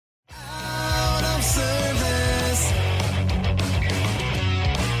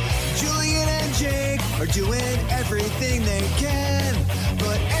doing everything they can,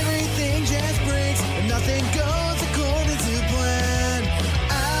 but everything just breaks and nothing goes according to plan.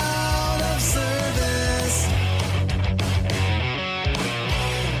 Out of service.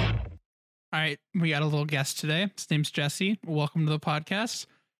 All right, we got a little guest today. His name's Jesse. Welcome to the podcast.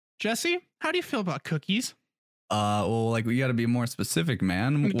 Jesse, how do you feel about cookies? Well, like we got to be more specific,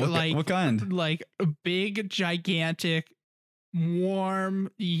 man. What kind? Like a big, gigantic,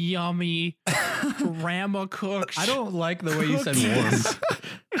 warm, yummy, grandma cooked. I don't like the way you said warm.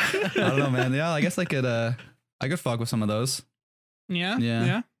 I don't know, man. Yeah, I guess I could fuck with some of those.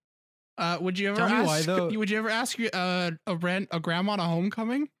 Yeah. Would you ever Tell me ask? why, though. Would you ever ask a grandma to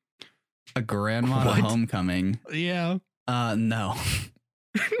homecoming? A grandma to homecoming? Yeah. No.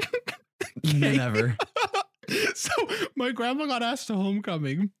 Never. So my grandma got asked to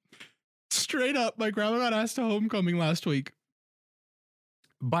homecoming. Straight up, my grandma got asked to homecoming last week.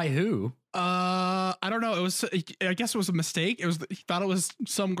 By who? I don't know. I guess it was a mistake. He thought it was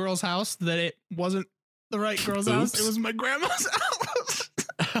some girl's house, that it wasn't the right girl's house. It was my grandma's house.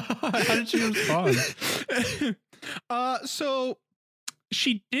 How did she respond? So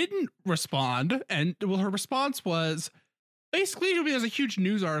she didn't respond, and her response was basically there's a huge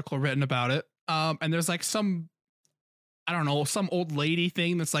news article written about it. And there's like some old lady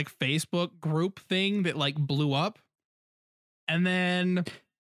thing that's like Facebook group thing that like blew up. And then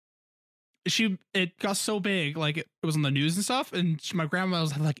it got so big, like it was on the news and stuff. And my grandma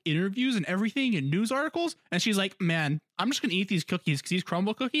was like interviews and everything and news articles. And she's like, man, I'm just going to eat these cookies because these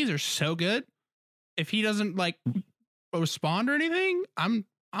crumble cookies are so good. If he doesn't like respond or anything, I'm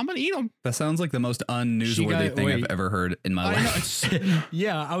going to eat them. That sounds like the most unnewsworthy thing I've ever heard in my life.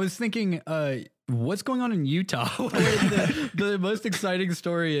 Yeah, I was thinking, what's going on in Utah? the most exciting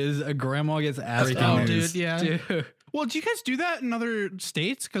story is a grandma gets asked. Oh, dude, yeah. Dude. Well, do you guys do that in other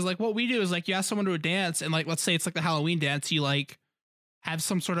states? Because like what we do is like you ask someone to a dance, and like let's say it's like the Halloween dance, you like have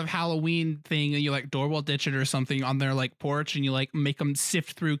some sort of Halloween thing, and you like doorbell ditch it or something on their like porch, and you like make them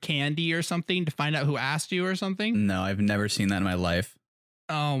sift through candy or something to find out who asked you or something. No, I've never seen that in my life.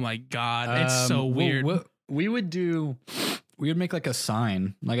 Oh my God, it's so weird. We would make like a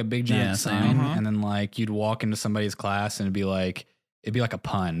sign, like a big giant sign, and then like you'd walk into somebody's class and it'd be like a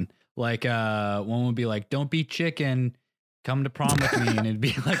pun. Like one would be like, "Don't be chicken, come to prom with me," and it'd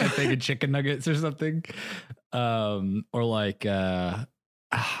be like a thing of chicken nuggets or something. Or like I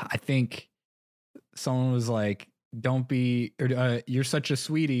think someone was like, "Don't be," or "You're such a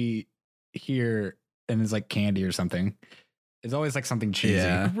sweetie here," and it's like candy or something. It's always like something cheesy.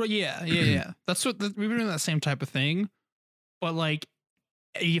 Yeah. That's what we've been doing, that same type of thing, but like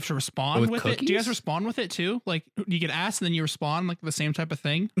you have to respond with it. Do you guys respond with it too? Like you get asked and then you respond like the same type of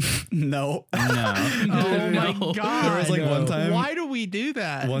thing? No. Oh my God. There was like one time. Why do we do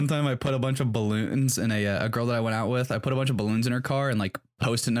that? One time I put a bunch of balloons in a girl that I went out with. I put a bunch of balloons in her car and like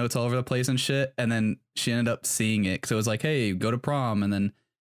Post-it notes all over the place and shit. And then she ended up seeing it because it was like, "Hey, go to prom." And then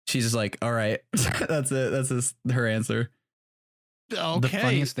she's just like, "All right." That's it. That's her answer. Okay. The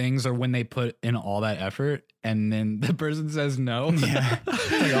funniest things are when they put in all that effort and then the person says no. Yeah. Oh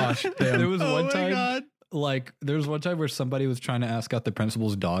my gosh. Damn. There was one time, where somebody was trying to ask out the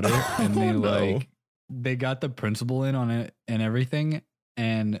principal's daughter, and they got the principal in on it and everything,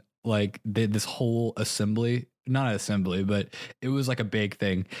 and like they did this whole not assembly, but it was like a big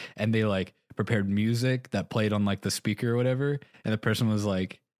thing, and they like prepared music that played on like the speaker or whatever, and the person was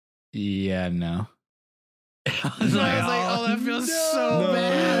like, "Yeah, no." I was like, oh, that feels so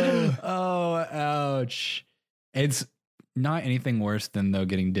bad. Oh, ouch. It's not anything worse than though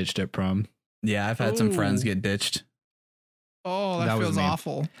getting ditched at prom. Yeah, I've had some friends get ditched. Oh, that feels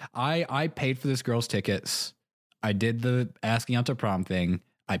awful. I paid for this girl's tickets. I did the asking out to prom thing.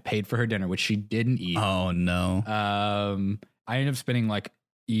 I paid for her dinner, which she didn't eat. Oh no. I ended up spending like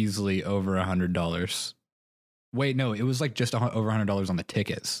easily over $100. Wait, no, it was like just over $100 on the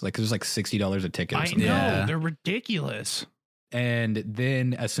tickets. Like it was like $60 a ticket. I know, they're ridiculous. And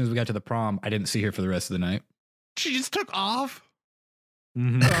then as soon as we got to the prom, I didn't see her for the rest of the night. She just took off.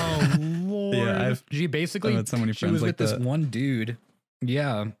 Mm-hmm. Oh Lord! Yeah, she basically had so many she was like with this one dude.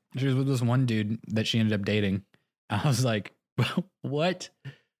 Yeah, she was with this one dude that she ended up dating. I was like, what?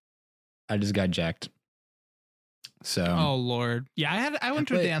 I just got jacked. So, oh Lord, yeah, I went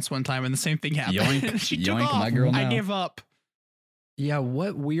to a dance one time and the same thing happened. Yoink, she yoink, took off. my girl now. I gave up. Yeah,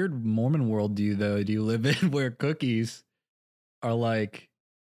 what weird Mormon world do you live in where cookies are like?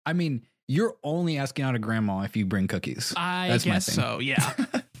 I mean, you're only asking out a grandma if you bring cookies. That's guess so. Yeah.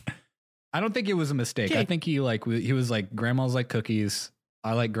 I don't think it was a mistake. Okay. I think he was like, grandmas like cookies.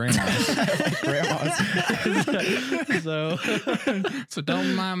 I like grandmas. So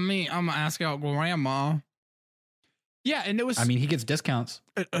don't mind me. I'm gonna ask out grandma. Yeah, and it was. I mean, he gets discounts.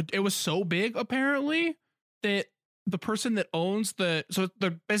 It was so big apparently that the person that owns the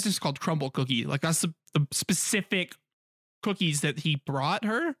business is called Crumble Cookie. Like that's the specific cookies that he brought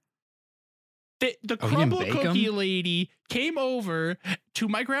her. The Crumble Cookie lady came over to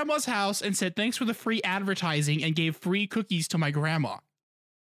my grandma's house and said thanks for the free advertising and gave free cookies to my grandma.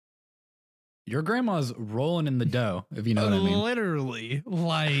 Your grandma's rolling in the dough, if you know what I mean. Literally,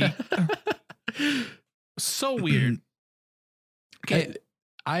 like, so weird. Okay,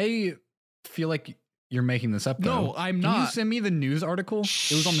 I feel like you're making this up, though. No, I'm not. Can you send me the news article?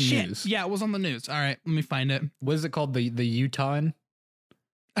 It was on the news. Yeah, it was on the news. All right, let me find it. What is it called? The Utah?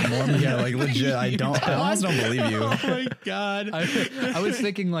 Yeah, like legit. I almost don't believe you. Oh my God. I was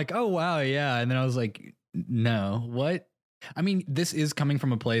thinking like, oh, wow, yeah. And then I was like, no, what? I mean, this is coming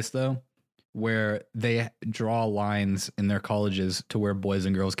from a place, though, where they draw lines in their colleges to where boys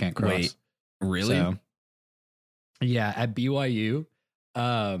and girls can't cross. Wait, really? So, yeah, at BYU,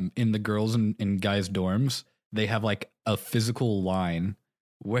 in the girls and guys dorms, they have like a physical line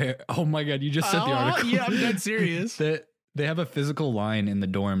where, oh my God, you just said the article. Yeah, I'm dead serious. They have a physical line in the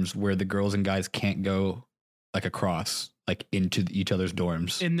dorms where the girls and guys can't go like across, like into each other's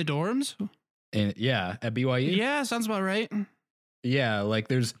dorms. In the dorms? And yeah, at BYU. Yeah, sounds about right. Yeah, like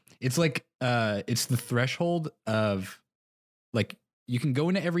it's the threshold of like you can go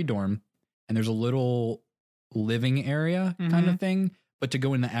into every dorm and there's a little living area kind of thing, but to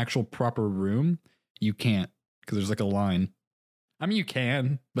go in the actual proper room, you can't because there's like a line. I mean, you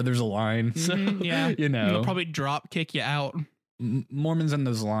can, but there's a line. So, yeah, you know, they'll probably drop kick you out. Mormons in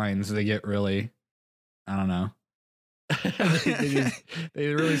those lines, they get really, I don't know.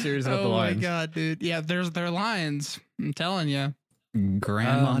 they're really serious about the lines. Oh my God, dude. Yeah, there's their lines. I'm telling you.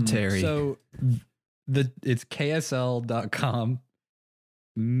 Grandma Terry. So it's KSL.com.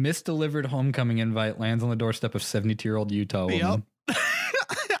 Misdelivered homecoming invite lands on the doorstep of 72-year-old Utah woman. Yep.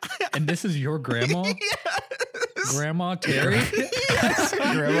 And this is your grandma? Yes. Grandma Terry? Yes.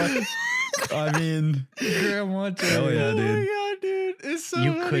 Grandma. I mean, Grandma Terry. hell yeah, Oh dude. my God, dude. It's so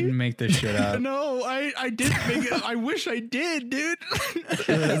You funny. couldn't make this shit up. No, I didn't make it. I wish I did, dude.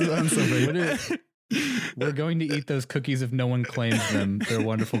 That's so big. We're going to eat those cookies if no one claims them. They're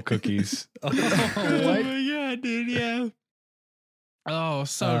wonderful cookies. Oh, Oh what? my God, dude. Yeah. Oh,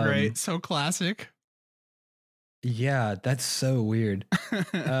 so great. So classic. Yeah, that's so weird.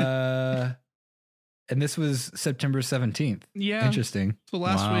 And this was September 17th. Yeah. Interesting. So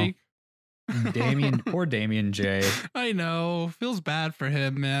last Wow. week. Poor Damien J. I know. Feels bad for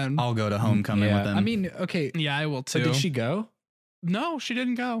him, man. I'll go to homecoming with them. I mean, okay. Yeah, I will So too. did she go? No, she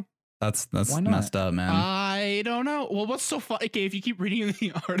didn't go. that's Why not? messed up, man. I don't know. Well, what's so funny? Okay, if you keep reading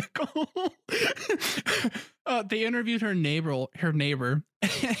the article, they interviewed her neighbor.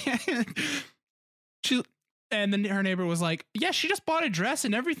 And then her neighbor was like, "Yeah, she just bought a dress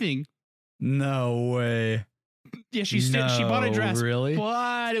and everything. No way. Yeah, she bought a dress, Really?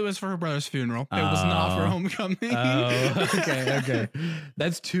 but it was for her brother's funeral. It was not for Oh. homecoming." Oh, okay.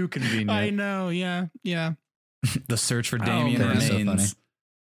 That's too convenient. I know. Yeah. The search for Damien that is so remains.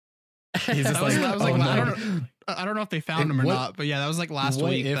 He's just That was- like, that was oh, like, no. I don't know if they found him or What- not, but yeah, that was like last What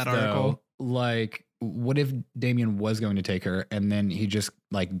week. if, That article. though, like, what if Damien was going to take her and then he just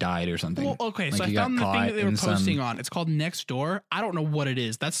like died or something? Well, okay, Like so I he got found the thing caught that they were in posting some- on. It's called Next Door. I don't know what it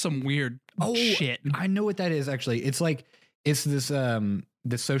is. That's some weird shit. I know what that is actually. It's this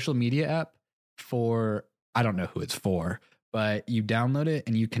this social media app for, I don't know who it's for, but you download it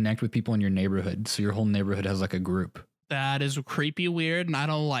and you connect with people in your neighborhood. So your whole neighborhood has like a group. That is creepy, weird, and I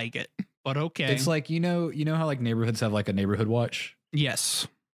don't like it. But okay. It's like, you know how like neighborhoods have like a neighborhood watch? Yes.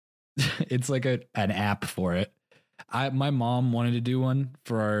 It's like an app for it. My mom wanted to do one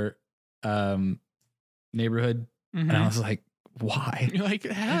for our neighborhood, and I was like, why? You're like,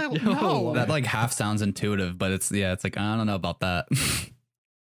 hell No. no. That like half sounds intuitive, but it's like I don't know about that.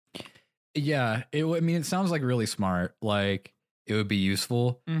 Yeah, it sounds like really smart. Like it would be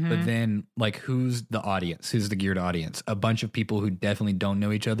useful, but Mhm. then like who's the audience? Who's the geared audience? A bunch of people who definitely don't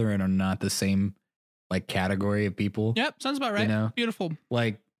know each other and are not the same like category of people. Yep, sounds about right. know? Beautiful.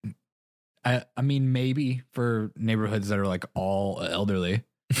 Like I mean maybe for neighborhoods that are like all elderly.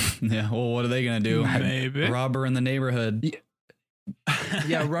 Yeah. Well, what are they gonna do? Maybe. Rob her in the neighborhood.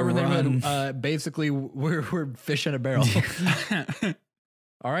 Yeah, rubber Run. neighborhood. Basically we're fish in a barrel.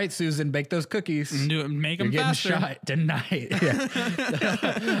 All right, Susan, bake those cookies. Do it, make You're them getting faster. shot tonight.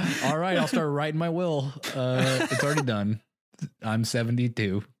 Yeah. All right, I'll start writing my will. It's already done. I'm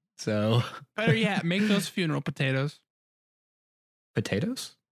 72. So Better yet, make those funeral potatoes.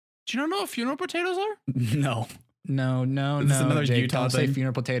 potatoes? Do you not know what funeral potatoes are? No. No, This is another Jake, Utah don't say thing.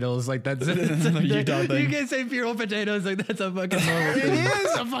 funeral potatoes. Like that's another Utah thing. You can't say funeral potatoes. Like that's a fucking normal It thing.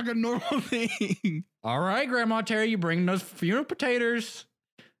 is a fucking normal thing. All right, Grandma Terry, you bring those funeral potatoes.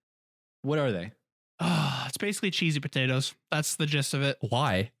 What are they? It's basically cheesy potatoes. That's the gist of it.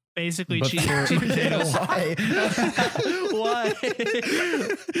 Why? Basically But cheesy for- potatoes. Why? Why?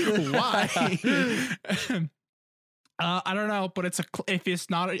 Why? I don't know, but if it's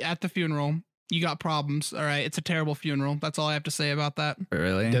not at the funeral, you got problems. All right, it's a terrible funeral. That's all I have to say about that.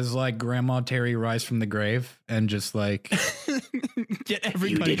 Really? Does like Grandma Terry rise from the grave and just like Get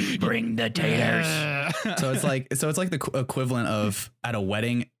everybody. bring the So it's like the equivalent of at a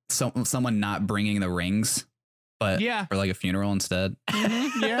wedding, someone not bringing the rings, but Yeah. for like a funeral instead.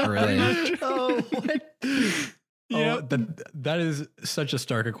 Yeah, Really? pretty much. Oh, what? Yep. Oh, that is such a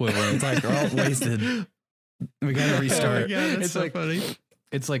stark equivalent. It's like we're all wasted. We gotta restart. Yeah, that's It's so like- funny.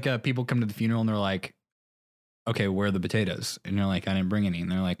 It's like people come to the funeral and they're like, okay, where are the potatoes? And you're like, I didn't bring any. And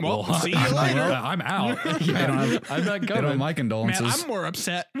they're like, Well, well, see you later. I'm out. I don't have- I'm not They don't have coming. my Man, condolences. I'm more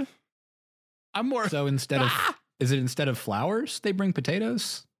upset. I'm more. So instead of, is it instead of flowers, they bring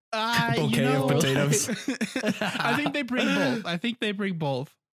potatoes? Bouquet of potatoes. I think they bring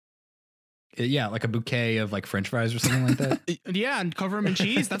both. Yeah, like a bouquet of like French fries or something like that. Yeah, and cover them in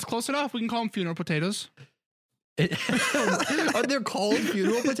cheese. That's close enough. We can call them funeral potatoes. Are they called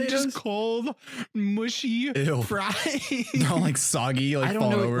funeral potatoes? Just cold, mushy, Ew. fried. They're all like soggy, like I don't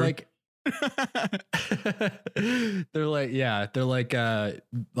falling know. over. Like they're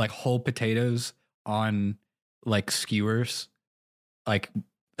like whole potatoes on like skewers, like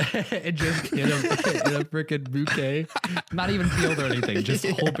and just in a freaking bouquet, not even peeled or anything, just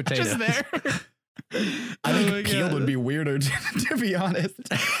whole potato. Just there. I think Oh my peeled God. would be weirder, to be honest.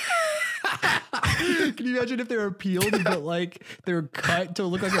 Can you imagine if they were peeled but like they were cut to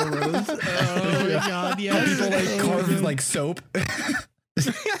look like a rose? Oh my God, yes. People like Oh, carve God. like soap.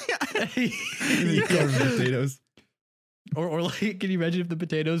 You carve potatoes. Or like, can you imagine if the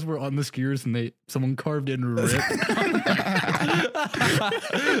potatoes were on the skewers and someone carved in rip?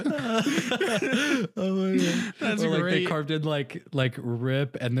 Oh my God. That's Or like they great. carved in like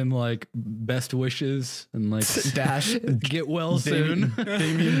rip and then like best wishes and like Dash. get well soon.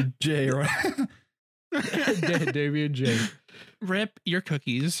 Damien J. Or Damien J. Rip your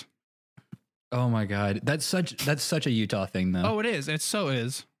cookies. Oh my God. That's such a Utah thing though. Oh, it is. It so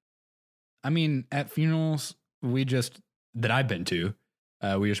is. I mean, at funerals, that I've been to,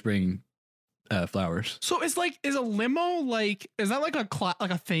 we just bring flowers. So is a limo like, is that like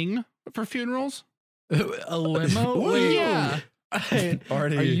a thing for funerals? A limo? Whoa. Wait, Yeah.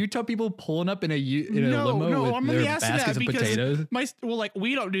 Already. Are Utah people pulling up in a limo No, with I'm their only asking that baskets of because potatoes?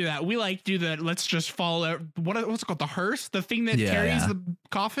 we don't do that. We like do that. Let's just follow what's it called? The hearse, the thing that Yeah, carries yeah. the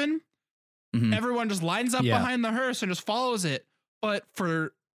coffin. Mhm. Everyone just lines up Yeah. behind the hearse and just follows it. But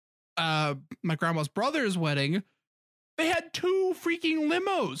for my grandma's brother's wedding, they had 2 freaking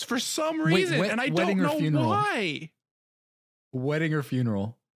limos for some reason, and I don't wedding or know funeral? why. Wedding or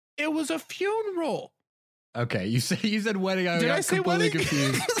funeral? It was a funeral. Okay, you said wedding. I Did got I say completely wedding?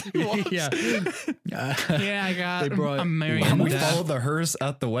 confused. Whoops. Yeah. Yeah, I got. They brought- I'm married. And we death. followed the hearse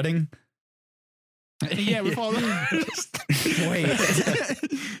at the wedding. Yeah, we followed. Wait.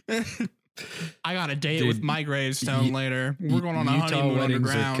 I got a date Dude, with my gravestone later. We're going on a Utah honeymoon weddings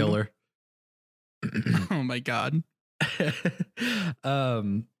underground. are killer. Oh my God.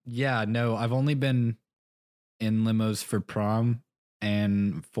 Yeah, no, I've only been in limos for prom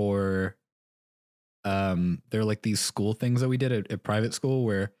and for they're like these school things that we did at private school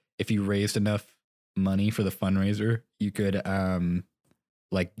where if you raised enough money for the fundraiser, you could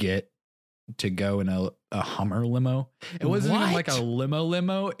like get to go in a Hummer limo. It wasn't even like a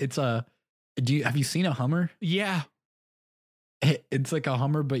limo. It's have you seen a Hummer? Yeah. It's like a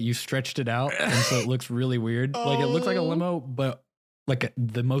Hummer, but you stretched it out, and so it looks really weird. Like it looks like a limo, but like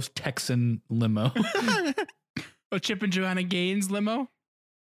the most Texan limo. A Chip and Joanna Gaines limo.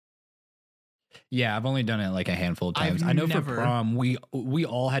 Yeah, I've only done it like a handful of times. I've I know never- for prom, we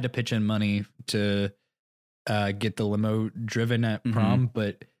all had to pitch in money to get the limo driven at prom,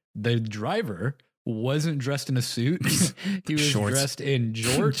 but the driver wasn't dressed in a suit. He was Shorts. dressed in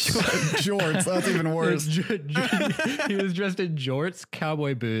jorts. Jorts. That's even worse. He was dressed in jorts,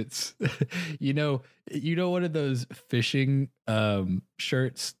 cowboy boots. You know one of those fishing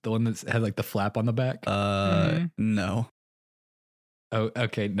shirts, the one that has like the flap on the back. No. Oh,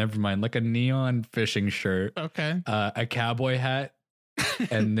 okay, never mind. Like a neon fishing shirt, Okay. a cowboy hat,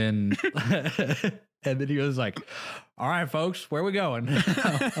 and then he was like, "All right, folks, where we going?"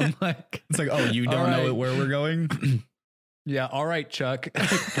 I'm like, It's like, oh, you don't All know right. where we're going? Yeah. All right, Chuck.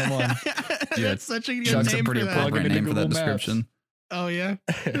 Come on. That's such a good Chuck's name a pretty for that. appropriate Plug it name into for that Google Maps. description. Oh yeah.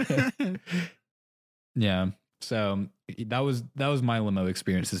 Yeah. So that was my limo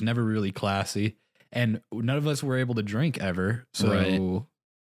experience. It's never really classy, and none of us were able to drink ever. So, Right.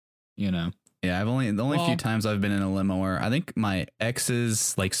 you know, Yeah, the only Well- few times I've been in a limo where I think my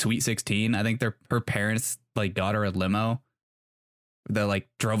ex's like Sweet 16, I think her parents like got her a limo that like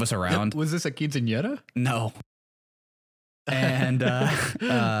drove us around. was this a quinceañera? No. And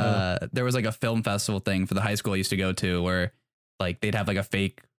there was like a film festival thing for the high school I used to go to where like they'd have like a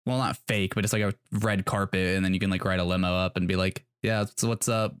fake, well, not fake, but it's like a red carpet, and then you can like ride a limo up and be like, yeah, so what's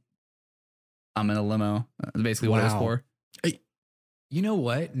up? I'm in a limo. That's basically what it was Wow. for. You know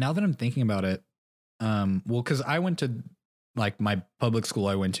what? Now that I'm thinking about it, well, because I went to like my public school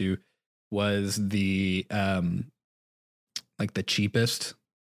I went to was the like the cheapest.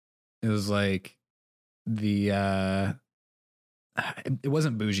 It was like the it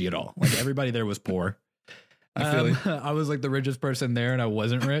wasn't bougie at all. Like everybody there was poor. I feel you. I was like the richest person there, and I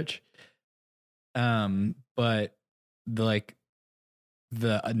wasn't rich. But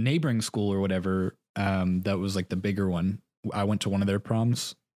the neighboring school or whatever, that was like the bigger one. I went to one of their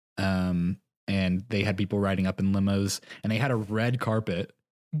proms, and they had people riding up in limos, and they had a red carpet.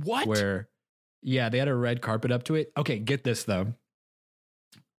 What? Where, yeah, they had a red carpet up to it. Okay, get this though.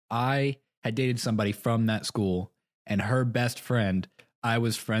 I had dated somebody from that school, and her best friend I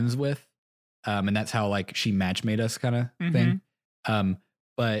was friends with, and that's how like she match made us kind of thing.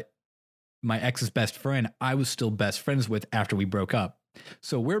 But my ex's best friend, I was still best friends with after we broke up.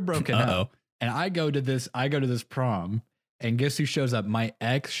 So we're broken up, and I go to this prom, and guess who shows up? My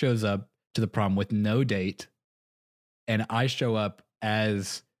ex shows up to the prom with no date, and I show up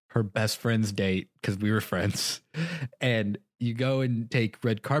as her best friend's date because we were friends. And you go and take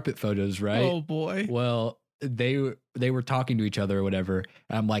red carpet photos, right? Oh boy. Well, they were talking to each other or whatever.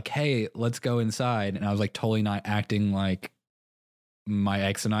 And I'm like, hey, let's go inside. And I was like totally not acting like my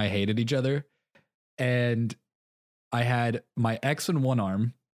ex and I hated each other. And I had my ex in one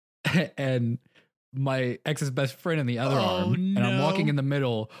arm and my ex's best friend in the other arm. And I'm walking in the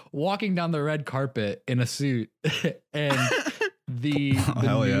middle, walking down the red carpet in a suit. And the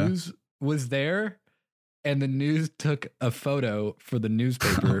hell yeah. news was there. And the news took a photo for the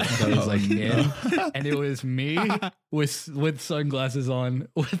newspaper that I was like in, and it was me with sunglasses on,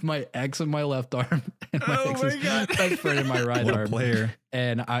 with my ex in my left arm and my ex's best friend in my right What arm. a player.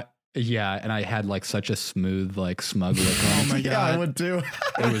 And I had like such a smooth, like smug look on. Oh my Yeah, I god. would too.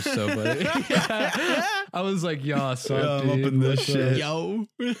 It was so funny. I was like, "Yo, sup, Yeah, I'm dude? up in this What's shit." Yo.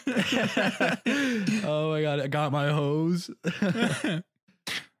 up?" Oh my god, I got my hose.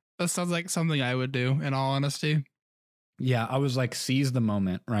 That sounds like something I would do, in all honesty. Yeah, I was like, seize the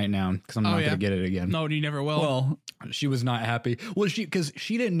moment right now because I'm not yeah. gonna get it again. No, you never will. Well, She was not happy. Well, because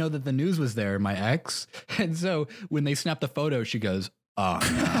she didn't know that the news was there, my ex. And so when they snapped the photo, she goes, "Oh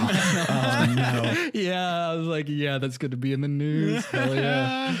no." oh no. Yeah, I was like, yeah, that's good to be in the news. Hell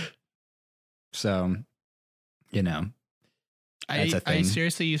yeah. So, you know, that's a I thing.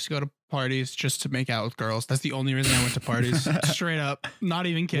 seriously used to go to parties just to make out with girls. That's the only reason I went to parties. Straight up. Not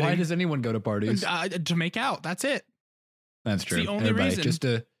even kidding. Why does anyone go to parties? To make out. That's it. That's true. the only Everybody,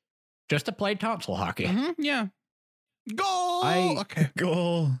 reason. just to play tonsil hockey. Mhm, yeah. Goal. I- Okay.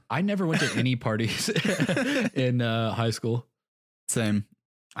 Goal. I never went to any parties in high school. Same.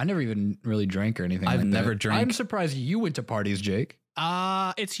 I never even really drank or anything. I've like never that. drank. I'm surprised you went to parties, Jake.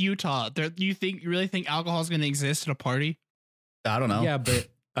 It's Utah. You really think alcohol is going to exist at a party? I don't know. Yeah, but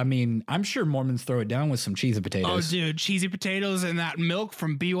I mean, I'm sure Mormons throw it down with some cheese and Oh, potatoes. dude, cheesy potatoes and that milk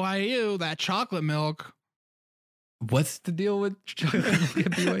from BYU, that chocolate milk. What's the deal with chocolate milk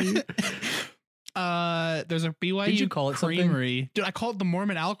at BYU? There's a BYU Did you call it something? creamery. Dude, I called it the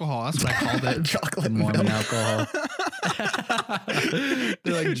Mormon alcohol. That's what I called it. Chocolate Mormon milk. alcohol.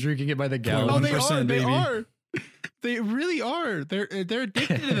 They're like drinking it by the Oh, gallon. they are. 1%, They baby. are. They really are. They're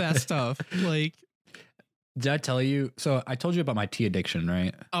addicted to that stuff. Like, Did I tell you? So I told you about my tea addiction,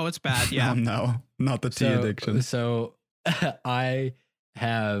 right? oh, it's bad. Yeah. Oh, no, not the tea So- addiction. So I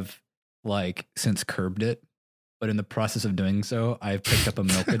have like since curbed it, but in the process of doing so, I've picked up a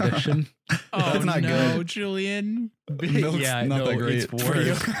milk addiction. Oh That's not no, good. Julian. Milk's not that great It's for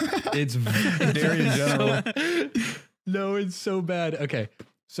you. worse. It's Dairy in general. No, it's so bad. Okay.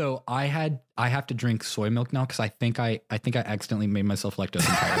 So I have to drink soy milk now because I think I accidentally made myself lactose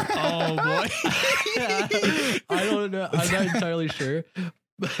intolerant. Oh boy. I don't know. I'm not entirely sure.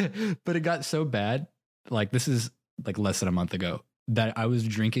 But it got so bad. Like this is like less than a month ago that I was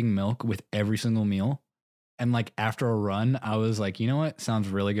drinking milk with every single meal. And like after a run, I was like, you know what? Sounds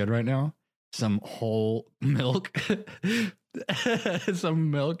really good right now. some whole milk,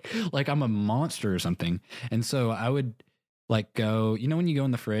 some milk, like I'm a monster or something. And so I would like go, when you go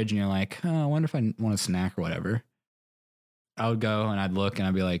in the fridge and you're like, oh, I wonder if I want a snack or whatever. I would go and I'd look and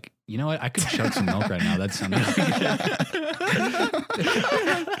I'd be like, you know what? I could chug some milk right now. That sounds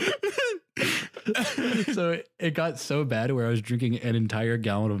good. So it got so bad where I was drinking an entire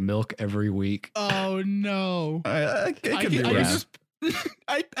gallon of milk every week. Oh no! I can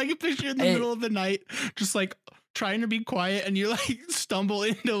picture you in the middle of the night, just like trying to be quiet, and you like stumble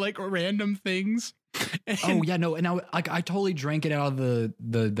into like random things. Oh yeah, no, and I totally drank it out of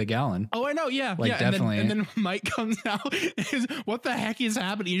the gallon. Oh, I know, yeah, like, yeah. definitely. And then Mike comes out. What the heck is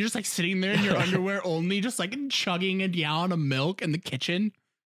happening? You're just like sitting there in your underwear only, just like chugging a gallon of milk in the kitchen.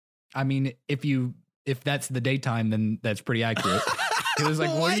 I mean, if that's the daytime, then that's pretty accurate. He was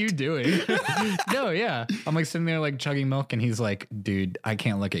like, what are you doing? No, yeah. I'm like sitting there like chugging milk, and he's like, dude, I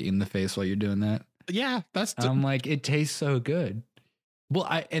can't look at you in the face while you're doing that. Yeah, I'm like, it tastes so good. Well,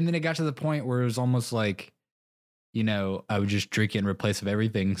 and then it got to the point where it was almost like, I would just drink it in replace of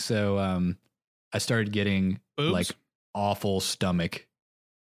everything. So I started getting like awful stomach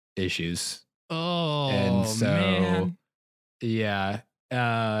issues. Oh, and so man. Yeah.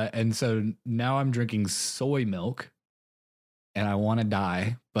 And so now I'm drinking soy milk, and I want to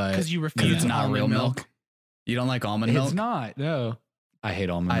die, but because you refuse it's not real milk. You don't like almond milk? It's not. No, I hate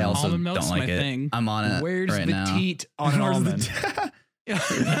almond milk. I also almond milk's don't like my it. thing. I'm on it. Where's right the now. teat on an almond? You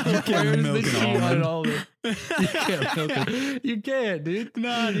can't milk an almond. You can't milk it. You can't, dude.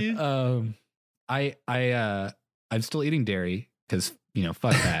 Nah, dude. I'm still eating dairy because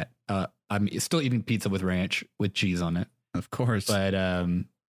fuck that. I'm still eating pizza with ranch with cheese on it. Of course. But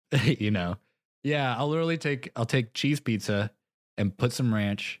yeah, I'll take cheese pizza and put some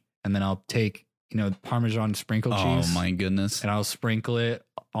ranch, and then I'll take Parmesan sprinkle cheese. Oh my goodness. And I'll sprinkle it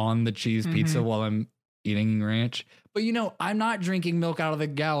on the cheese pizza while I'm eating ranch. But I'm not drinking milk out of the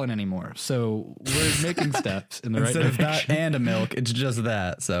gallon anymore. So we're making steps in the right direction. Instead of that and a milk, it's just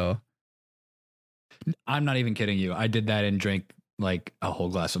that. So I'm not even kidding you. I did that and drank like a whole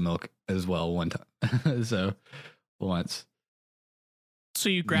glass of milk as well one time. So once. So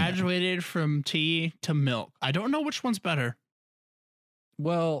you graduated from tea to milk. I don't know which one's better.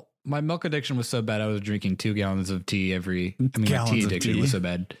 Well, my milk addiction was so bad I was drinking 2 gallons of tea my tea addiction was so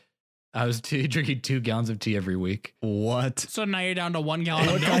bad. I was drinking 2 gallons of tea every week. What? So now you're down to 1 gallon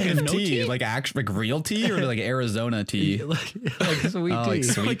of What milk kind and of no tea? Like real tea or like Arizona tea? like sweet tea. Like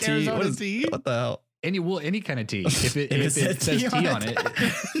sweet Like tea? Arizona tea? What the hell? Any kind of tea. If it says tea on it.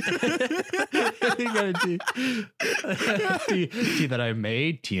 Any kind of tea. Tea that I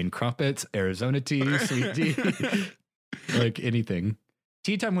made, tea and crumpets, Arizona tea, sweet tea. Like anything.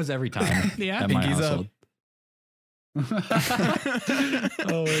 Tea time was every time Yeah. at my Pinkies household.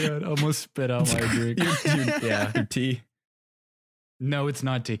 Oh my god! Almost spit out my drink. Your tea. No, it's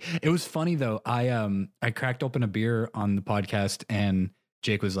not tea. It was funny though. I cracked open a beer on the podcast, and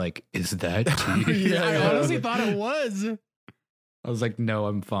Jake was like, "Is that tea?" I honestly thought it was. I was like, "No,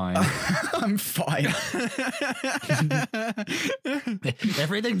 I'm fine. I'm fine.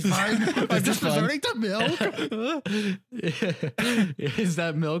 Everything's fine. I'm just resorting to milk. Is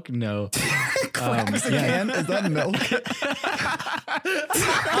that milk? No. Cracks a can. Is that milk?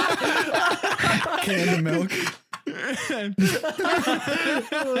 Can of milk.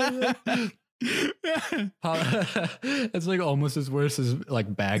 It's like almost as worse as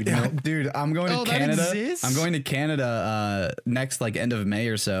like bagged milk. Dude, I'm going to Canada. I'm going to Canada next like end of May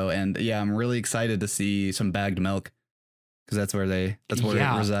or so, and yeah, I'm really excited to see some bagged milk because that's where it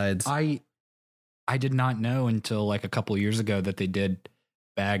resides. I did not know until like a couple of years ago that they did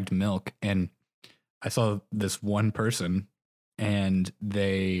bagged milk, and I saw this one person, and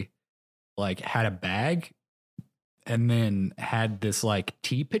they like had a bag and then had this like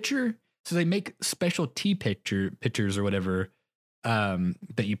tea pitcher. So they make special tea pitchers or whatever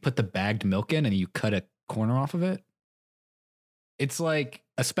that you put the bagged milk in and you cut a corner off of it. It's like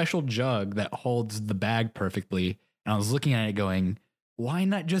a special jug that holds the bag perfectly. And I was looking at it going, why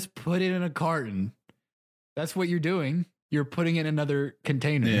not just put it in a carton? That's what you're doing. You're putting it in another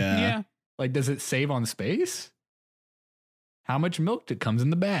container. Yeah. Like, does it save on space? How much milk comes in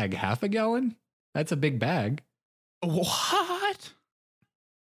the bag? Half a gallon? That's a big bag. What?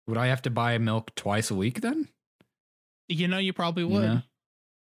 Would I have to buy milk twice a week then? You probably would.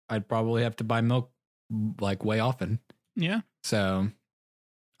 I'd probably have to buy milk like way often. Yeah. So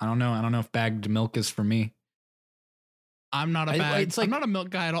I don't know. I don't know if bagged milk is for me. I'm not I'm not a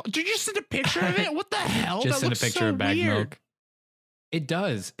milk guy at all. Did you send a picture of it? What the hell? Just send a picture of bagged milk. It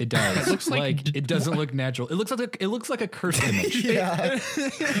does. It does. It looks like it doesn't look natural. It looks like a cursed image. Yeah,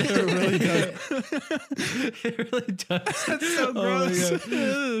 it really does. It really does. That's so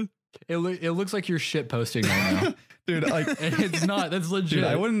gross. It looks like you're shit posting right now. Dude, like And it's not. That's legit.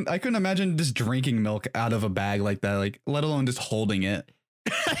 dude, I couldn't imagine just drinking milk out of a bag like that, like let alone just holding it.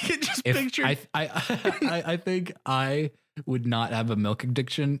 I can just If picture. I think I would not have a milk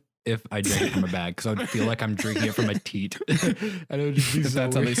addiction if I drank it from a bag, because I would feel like I'm drinking it from a teat. And it would just be If so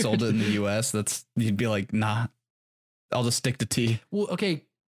that's how they weird. sold it in the US, you'd be like, nah, I'll just stick to tea. Well, okay,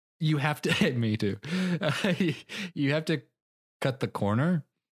 you have to. Me too. You have to cut the corner,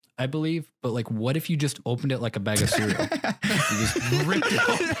 I believe. But like, what if you just opened it like a bag of cereal? You just ripped it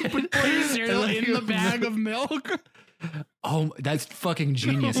open, Put your cereal and then in you- the bag of milk. Oh, that's fucking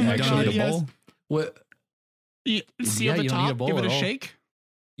genius! Oh my actually, God, yes. What You seal Yeah, the you don't need a top, bowl give it at a all. shake.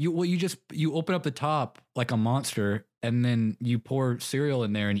 you open up the top like a monster, and then you pour cereal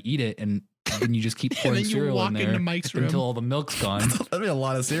in there and eat it, and then you just keep And pouring then you cereal walk in there into Mike's room. until all the milk's gone. That'd be a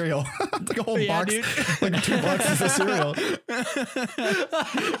lot of cereal. It's like a whole Yeah, box, dude. like 2 boxes of cereal.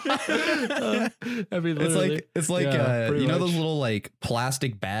 I mean, It's like yeah, pretty you know much. those little like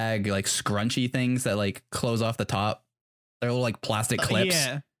plastic bag like scrunchy things that like close off the top. They're little like plastic clips.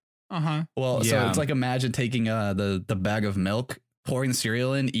 Yeah. Uh-huh. Well, so Yeah. it's like imagine taking the bag of milk, pouring the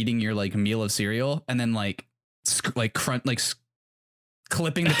cereal in, eating your like meal of cereal, and then like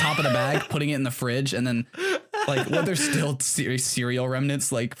clipping the top of the bag, putting it in the fridge, and then like there's still cereal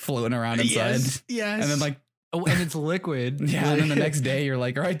remnants like floating around inside, Yes. and then like Oh, and it's liquid. yeah, and then the next day you're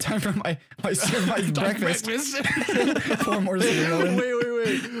like, all right, time for my breakfast. Pour more cereal in.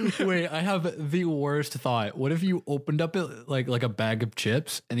 Wait! I have the worst thought. What if you opened up it like a bag of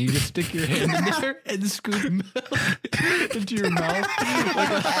chips, and you just stick your hand in there and scoop milk into your mouth?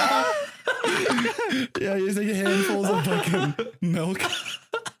 Yeah, you just take handfuls of fucking milk.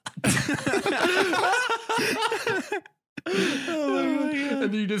 And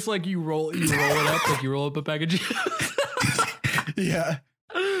then you just like you roll it up like you roll up a bag of chips. Yeah.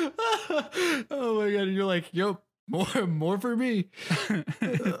 Oh my god! And you're like, yo, more for me.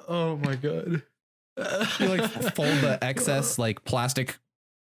 Oh my god! You like fold the excess like plastic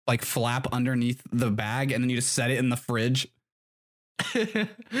like flap underneath the bag, and then you just set it in the fridge.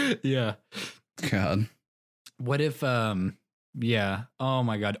 Yeah. God. What if yeah. Oh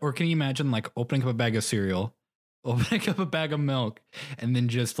my god. Or can you imagine like opening up a bag of cereal, opening up a bag of milk, and then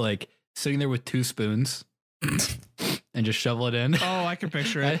just like sitting there with 2 spoons and just shovel it in? Oh, I can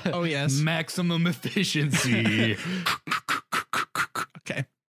picture it. Oh, yes. Maximum efficiency. Okay.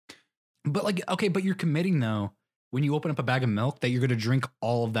 But like, okay, but you're committing though, when you open up a bag of milk, that you're gonna drink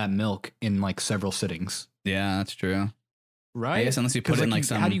all of that milk in like several sittings. Yeah, that's true. Right? I guess unless you put it in like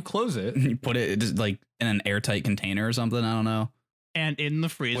some. how do you close it? You put it just like in an airtight container or something. I don't know, And in the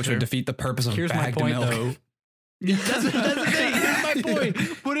freezer. which would defeat the purpose of Here's my bagged point milk. though. That's the thing. Here's my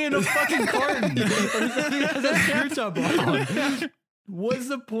point. Put it in a fucking carton. That's your top on. What's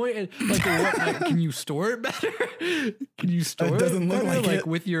the point? Like, can you store it better? Can you store It doesn't look better? like it.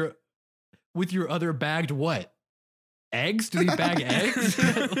 with your other bagged what? Eggs? Do they bag eggs?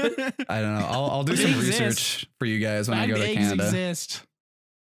 I don't know. I'll do They some exist. research for you guys when Bagged I go to eggs Canada. exist.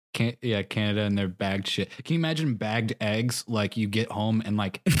 Canada and their bagged shit. Can you imagine bagged eggs? Like you get home and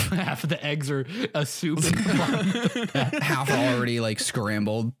like half of the eggs are a soup. In the bottom. Half are already like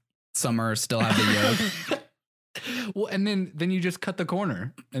scrambled. Some are still have the yolk. Well, and then you just cut the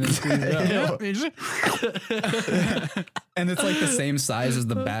corner and then squeeze it out. And it's like the same size as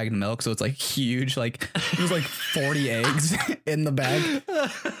the bagged milk, so it's like huge. Like there's like 40 eggs in the bag.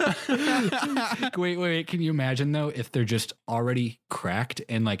 Wait. Can you imagine though if they're just already cracked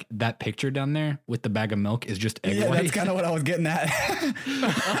and like that picture down there with the bag of milk is just egg Yeah, white? that's kind of what I was getting at.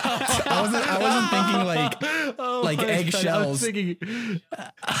 I wasn't thinking like Oh like my God, eggshells. I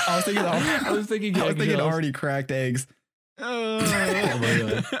was thinking eggshells. already cracked eggs. Oh my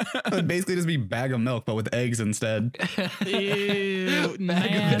God. It would basically just be bag of milk, but with eggs instead. Ew, Bag of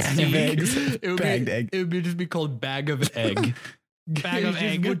nasty. eggs. It would Bagged be, egg. It would just be called bag of egg. Bag of It just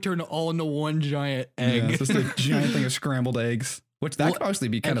egg. would turn all into one giant egg. Yeah, it's just a giant thing of scrambled eggs, which that Well, could actually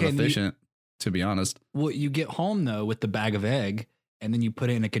be kind okay, of and you- efficient, to be honest. Well, you get home though with the bag of egg, and then you put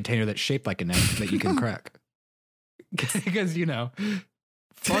it in a container that's shaped like an egg that you can crack. Because you know,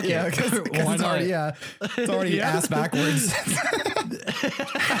 fuck Yeah, it. because Why it's not? already it's already Yeah. ass backwards.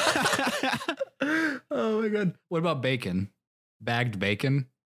 Oh my god! What about bacon? Bagged bacon?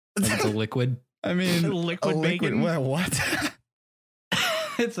 Like it's a liquid. I mean, Liquid bacon? What?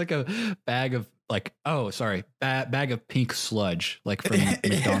 It's like a bag of bag of pink sludge, like from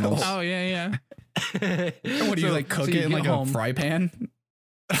McDonald's. Oh yeah. What do you like? Cook it in like a fry pan?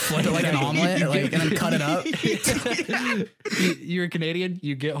 Flip it like an omelet, like, and then cut it up. You're a Canadian.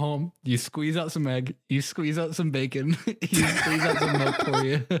 You get home. You squeeze out some egg. You squeeze out some bacon. You squeeze out some milk for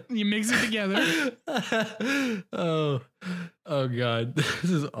you. You mix it together. Oh God, this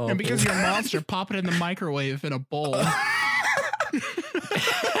is awful. And because you're a monster, pop it in the microwave in a bowl.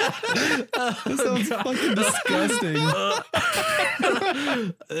 This sounds fucking disgusting.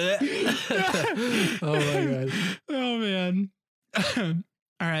 Oh my God. Oh man.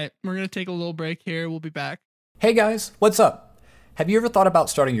 All right, we're going to take a little break here. We'll be back. Hey guys, what's up? Have you ever thought about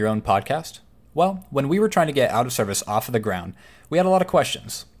starting your own podcast? Well, when we were trying to get Out of Service off of the ground, we had a lot of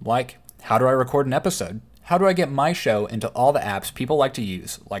questions, like, how do I record an episode? How do I get my show into all the apps people like to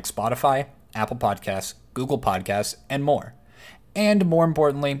use, like Spotify, Apple Podcasts, Google Podcasts, and more? And more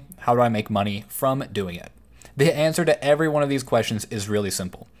importantly, how do I make money from doing it? The answer to every one of these questions is really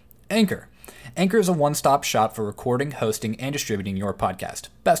simple. Anchor. Anchor is a one-stop shop for recording, hosting, and distributing your podcast.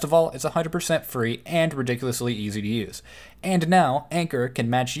 Best of all, it's 100% free and ridiculously easy to use. And now, Anchor can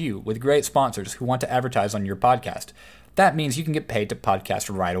match you with great sponsors who want to advertise on your podcast. That means you can get paid to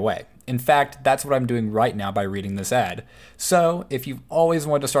podcast right away. In fact, that's what I'm doing right now by reading this ad. So, if you've always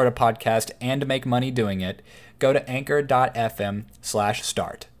wanted to start a podcast and to make money doing it, go to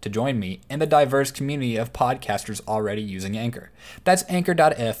anchor.fm/start to join me in the diverse community of podcasters already using Anchor. That's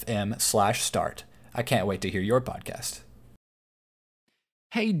anchor.fm/start. I can't wait to hear your podcast.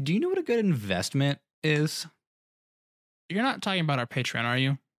 Hey, do you know what a good investment is? You're not talking about our Patreon, are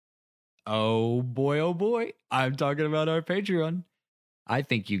you? Oh boy. I'm talking about our Patreon. I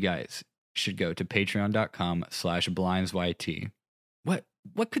think you guys should go to patreon.com/blindsyt.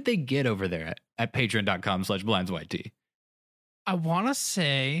 What could they get over there at patreon.com/blindsyt? I want to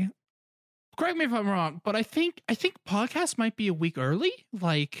say, correct me if I'm wrong, but I think podcasts might be a week early.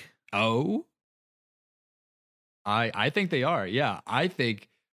 Like, oh, I think they are. Yeah, I think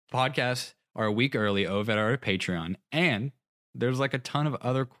podcasts are a week early over at our Patreon, and there's like a ton of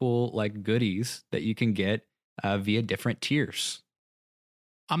other cool like goodies that you can get via different tiers.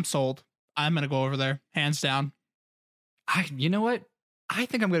 I'm sold. I'm gonna go over there, hands down. You know what? I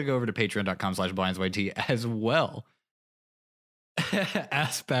think I'm going to go over to patreon.com/blindsyt as well.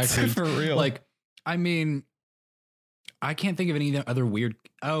 Aspects For real. Like, I mean, I can't think of any other weird.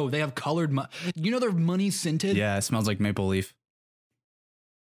 Oh, they have colored. You know, their money scented. Yeah, it smells like maple leaf.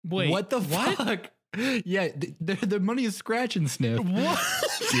 Wait, what the fuck? Yeah, the money is scratch and sniff. What?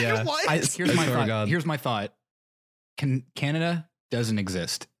 Yeah. What? Here's my thought. Here's my thought. Canada doesn't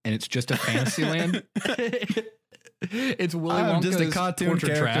exist, and it's just a fantasy land. It's Willy Wonka's I'm just a cartoon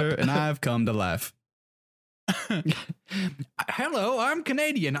torture character, trap. and I've come to life. Hello, I'm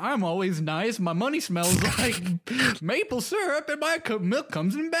Canadian. I'm always nice. My money smells like maple syrup, and my milk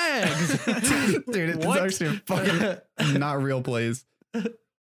comes in bags. Dude, it's actually a fucking not real place.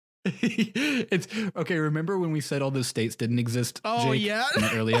 It's okay. Remember when we said all those states didn't exist? Oh, Jake, yeah. in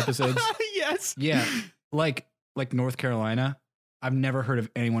the early episodes. Yes. Yeah, like North Carolina. I've never heard of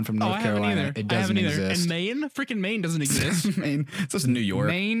anyone from North Carolina. It doesn't exist. And Maine? Freaking Maine doesn't exist. Maine. It's just New York.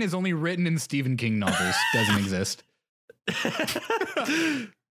 Maine is only written in Stephen King novels. Doesn't exist.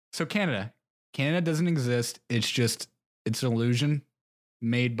 So Canada doesn't exist. It's an illusion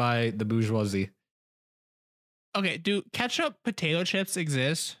made by the bourgeoisie. Okay, do ketchup potato chips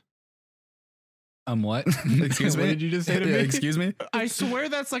exist? What? Excuse me? What did you just say to me? Excuse me? I swear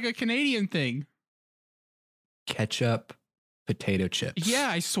that's like a Canadian thing. Ketchup potato chips. Yeah,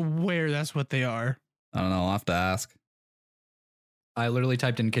 I swear that's what they are. I don't know. I'll have to ask. I literally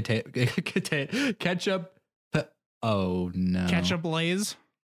typed in ketchup. Oh no. Ketchup Lay's.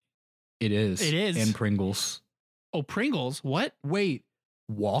 It is. It is. And Pringles. Oh, Pringles. What? Wait.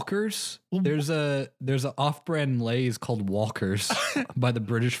 Walkers? Well, There's a off-brand Lay's called Walkers by the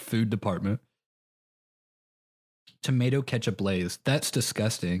British Food Department. Tomato ketchup Lay's. That's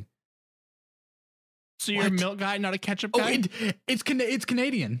disgusting. So you're What? a milk guy, not a ketchup Oh, guy? it's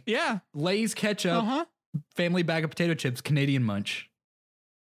Canadian. Yeah. Lay's ketchup, Uh-huh. family bag of potato chips, Canadian munch.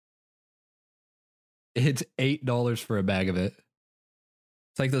 It's $8 for a bag of it.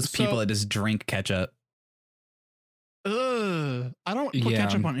 It's like those people that just drink ketchup. Ugh. I don't put Yeah.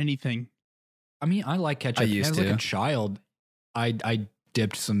 ketchup on anything. I mean, I like ketchup. I used As like to. a child, I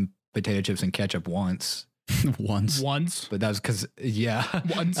dipped some potato chips in ketchup once, Once. but that was because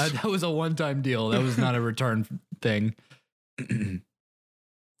Once. that was a one-time deal. That was not a return thing.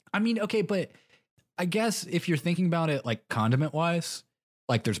 I mean, okay, but I guess if you're thinking about it like condiment wise,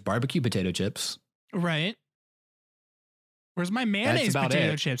 like there's barbecue potato chips, Right. Where's my mayonnaise about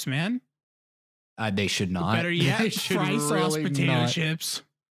potato it. chips, man? They should not. Better yet, They should fry sauce really potato not. chips.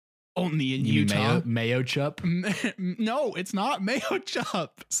 Only in You mean Utah. mayo chup. No, it's not mayo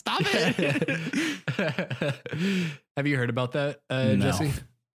chup. Stop it. Have you heard about that, No. Jesse?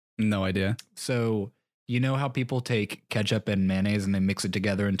 No idea. So you know how people take ketchup and mayonnaise and they mix it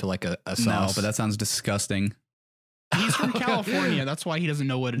together into like a sauce? No, but that sounds disgusting. He's from California. That's why he doesn't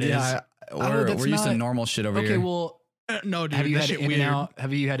know what it is. We're that's used to not- normal shit over okay. here. Well, No, dude. have you that had shit In weird. and Out?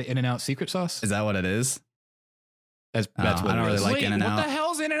 Have you had In and Out secret sauce? Is that what it is? That's Oh, what I don't it really is. like Wait, In-N-Out. what the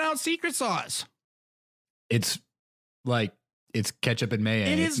hell's In-N-Out secret sauce? It's like it's ketchup and mayo.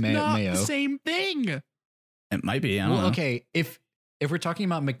 It is not mayo. the same thing. It might be. I don't Well, know. okay. If we're talking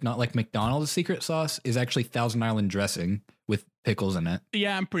about McDonald's secret sauce is actually Thousand Island dressing with pickles in it,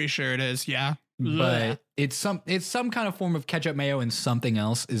 Yeah, I'm pretty sure it is. Yeah. Ugh. but it's some kind of form of ketchup, mayo, and something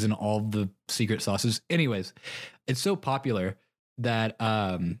else is in all the secret sauces. Anyways, it's so popular that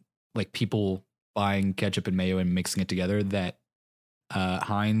like people buying ketchup and mayo and mixing it together that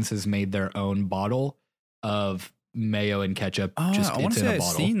Heinz has made their own bottle of mayo and ketchup. Oh, Just I want it's to in say a I've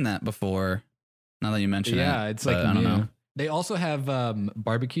bottle. seen that before. Now that you mention it. Yeah, it's like but I don't new. know. They also have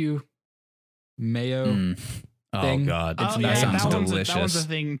barbecue mayo. Mm. Oh thing. God, Oh, that yeah, sounds that one's delicious. a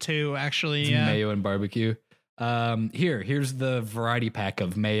thing too, actually. It's Yeah. mayo and barbecue. Here's the variety pack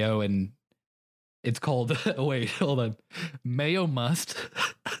of mayo and it's called wait, hold on. Mayo must.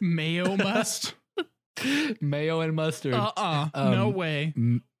 Mayo must. Mayo and mustard. No way.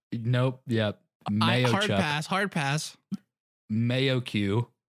 Nope. Yep. Mayo hard chup. pass. Hard pass. Mayo Q.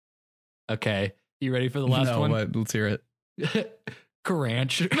 Okay. You ready for the last one? What? Let's hear it.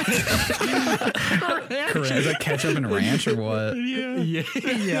 Cranch. Is that ketchup and ranch or what? Yeah.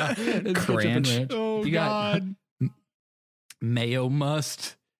 yeah. It's ketchup and Cranch. ranch. Oh You got- God. Mayo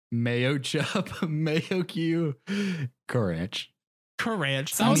must. Mayo chup. Mayo Q. Cranch.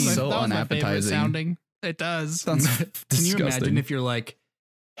 Ranch. Sounds so that was my favorite unappetizing. sounding. It does. Sounds Can you disgusting. imagine if you're like,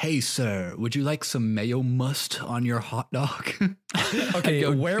 hey, sir, would you like some mayo must on your hot dog? Okay,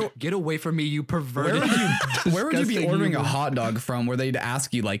 Go, where get away from me, you perverted. where would you be disgusting ordering a human." hot dog from where they'd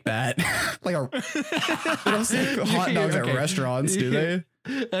ask you like that? Like they don't say hot dogs Okay. at restaurants, do they?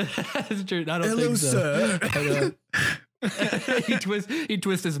 That's true. I don't Hello, think so. sir. I know. he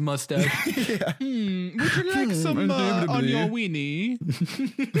twists his mustache. Yeah. Would you like some on your weenie?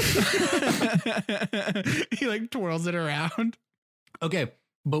 He like twirls it around. Okay,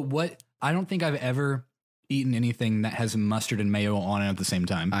 but what? I don't think I've ever eaten anything that has mustard and mayo on it at the same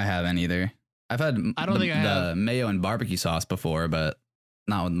time. I haven't either. I've had I don't think I the have. mayo and barbecue sauce before, but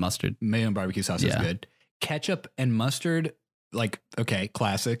not with mustard. Mayo and barbecue sauce is Yeah. good. Ketchup and mustard, like, okay,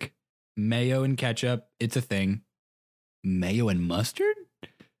 classic. Mayo and ketchup, it's a thing. Mayo and mustard?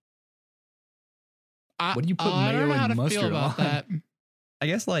 What do you put I don't mayo know how and to feel mustard about on? that. I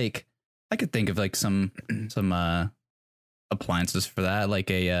guess like I could think of like some appliances for that,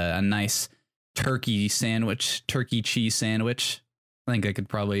 like a nice turkey sandwich, turkey cheese sandwich. I think that could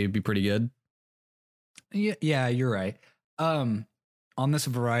probably be pretty good. Yeah, you're right. On this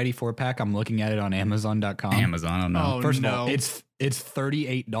variety 4-pack, I'm looking at it on Amazon.com. Amazon, I don't know. Oh, First of no. all, it's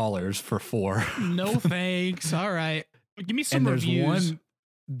 $38 for 4. No thanks. All right. Give me some And there's reviews.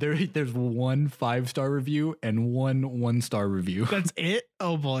 there's one 5-star review and one 1-star review. That's it?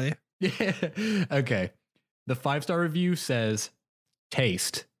 Oh boy. Yeah. Okay. The 5-star review says,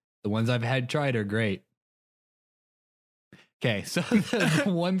 taste. The ones I've had tried are great. Okay. So the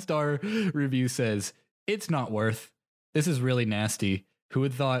 1-star review says, it's not worth. This is really nasty. Who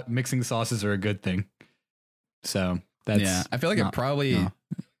would thought mixing sauces are a good thing? So that's. Yeah, I feel like it not- probably no.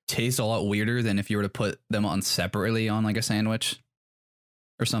 tastes a lot weirder than if you were to put them on separately on like a sandwich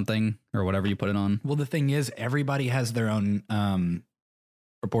or something or whatever you put it on. Well, the thing is, everybody has their own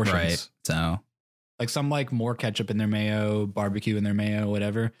proportions. Right. So Like some like more ketchup in their mayo, barbecue in their mayo,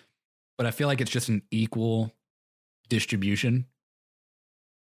 whatever. But I feel like it's just an equal distribution.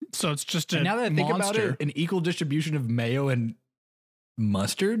 So it's just a And now that I think about monster. it, an equal distribution of mayo and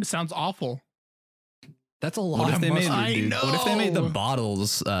mustard. It sounds awful. That's a what lot if of they made? mustard, I dude. know. What if they made the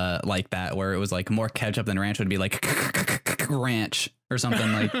bottles like that, where it was like more ketchup than ranch would be like ranch or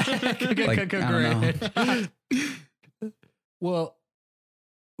something like. Like, I don't Well,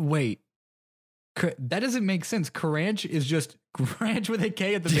 wait. That doesn't make sense. Ranch is just ranch with a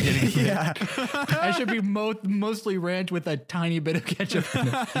K at the beginning. of it. Yeah. That should be mostly ranch with a tiny bit of ketchup in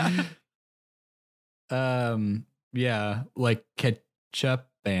it. Yeah, like ketchup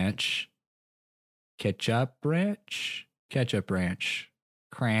ranch. Ketchup ranch? Ketchup ranch.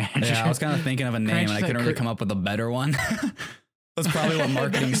 Cranch. Yeah, I was kind of thinking of a name and I couldn't really come up with a better one. That's probably what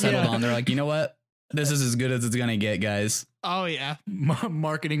marketing settled Yeah. on. They're like, you know what? This is as good as it's gonna get, guys. Oh yeah.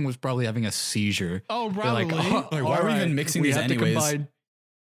 Marketing was probably having a seizure. Oh, They're probably. Like, why are we even mixing these have to anyways? combine-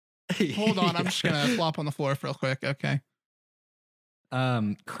 Hold on, I'm just gonna flop on the floor real quick. Okay.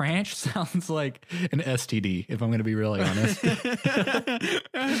 Cranch sounds like an STD, if I'm going to be really honest.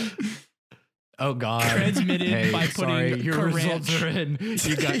 Oh God! Transmitted by putting your cranch. results are in.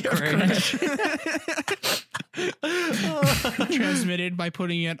 You got cranch. Transmitted by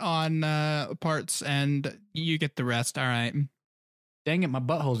putting it on parts, and you get the rest. All right. Dang it, my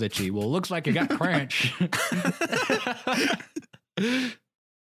butthole's itchy. Well, it looks like you got cranch.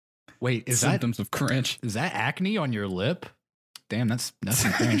 Wait, is Symptoms of cringe. that acne on your lip? Damn, that's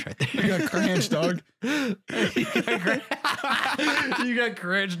some cringe right there. You got cringe, dog. You got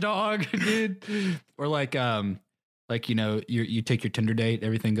cringe, dog, dude. Or like you know, you take your Tinder date,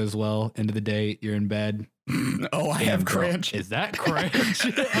 everything goes well. End of the date, you're in bed. Oh, I Damn, have girl, cringe. Is that cringe?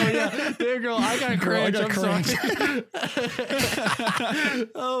 Oh yeah, there, girl. I got Girl, I cringe. got I'm sorry.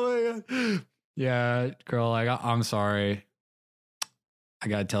 Oh my God. Yeah, girl. I'm sorry. I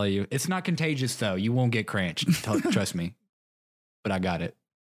gotta tell you, it's not contagious though. You won't get cringe. Trust me. But I got it.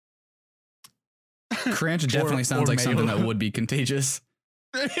 Cringe definitely sounds like something that would be contagious.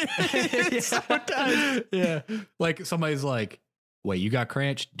 Yeah. Like somebody's like, wait, you got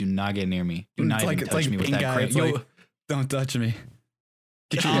cringe? Do not get near me. Do not even touch me with that cringe. Like, don't touch me.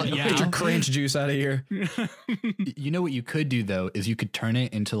 Get your cringe juice out of here. You know what you could do though, is you could turn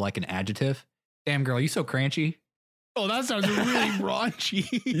it into like an adjective. Damn girl, you so crunchy. Oh, that sounds really raunchy.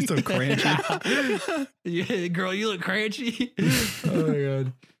 You so crunchy. Yeah, girl, you look crunchy. Oh my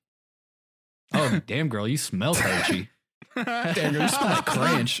God. Oh, damn girl, you smell crunchy. Damn, you smell like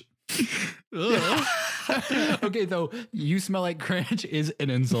cringe. Okay, though, you smell like cringe is an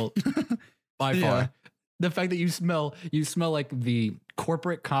insult by far. The fact that you smell like the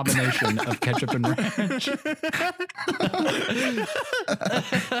corporate combination of ketchup and ranch.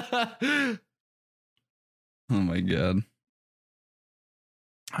 Oh my God.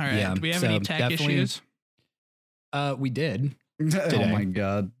 All right. Yeah, Do we have so any tech definitely- issues? We did. Oh my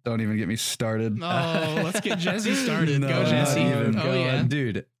God. Don't even get me started. Oh, let's get Jesse started. Go, not Jesse. even. Oh, yeah.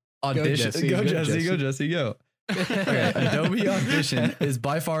 Dude. Audition. Jesse, Go, go, Jesse. Jesse. Go, Jesse. Go. Okay, Adobe Audition is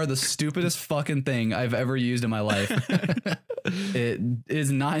by far the stupidest fucking thing I've ever used in my life. It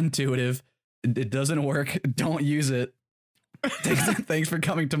is not intuitive. It doesn't work. Don't use it. Thanks for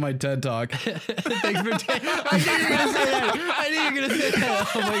coming to my TED Talk. Thanks for I knew you were gonna say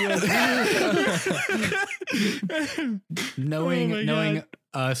that. I knew you were gonna say that. Oh my God. Knowing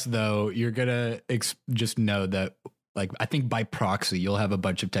us though, you're gonna just know that, like, I think by proxy you'll have a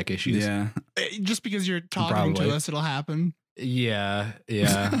bunch of tech issues. Yeah. Just because you're talking Probably. to us, it'll happen. Yeah.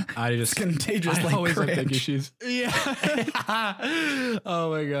 I just It's contagious I like always have tech cringe. issues. Yeah. Oh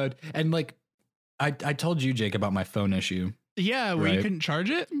my God. And like I told you, Jake, about my phone issue. Yeah, where you Right. couldn't charge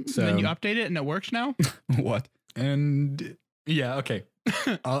it. So- Then you update it and it works now. What? And yeah, okay.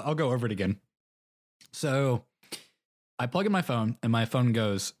 I'll go over it again. So I plug in my phone and my phone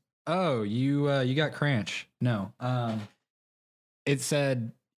goes, "Oh, you got cringe." No. It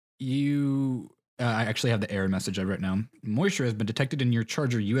said I actually have the error message I've written now. Moisture has been detected in your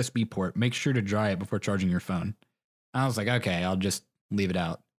charger USB port. Make sure to dry it before charging your phone. I was like, okay, I'll just leave it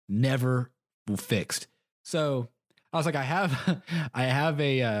out. Never fixed. So I was like, I have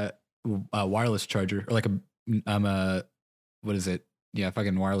a wireless charger, or like what is it? Yeah,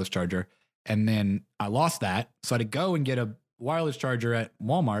 fucking wireless charger. And then I lost that. So I had to go and get a wireless charger at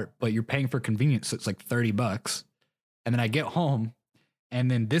Walmart, but you're paying for convenience. So it's like $30. And then I get home,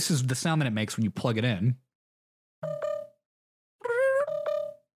 and then this is the sound that it makes when you plug it in.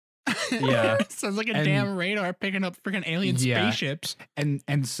 Yeah. Sounds like a And- damn radar picking up freaking alien Yeah. spaceships.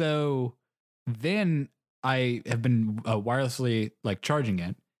 And so then I have been wirelessly like charging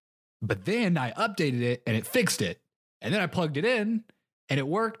it, but then I updated it and it fixed it. And then I plugged it in and it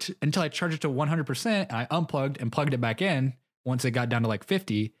worked until I charged it to 100%. And I unplugged and plugged it back in once it got down to like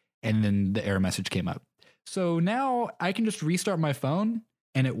 50. And then the error message came up. So now I can just restart my phone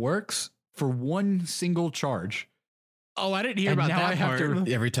and it works for one single charge. Oh, I didn't hear And about now that I have part.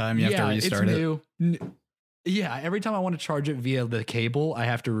 to- Every time you have to restart it's it. new. Yeah, every time I want to charge it via the cable, I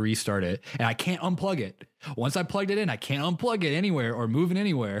have to restart it. And I can't unplug it. Once I plugged it in, I can't unplug it anywhere or move it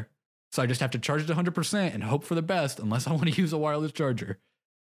anywhere. So I just have to charge it to 100% and hope for the best unless I want to use a wireless charger.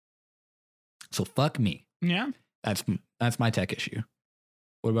 So fuck me. Yeah. That's my tech issue.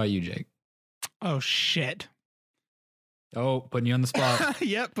 What about you, Jake? Oh shit. Oh, putting you on the spot.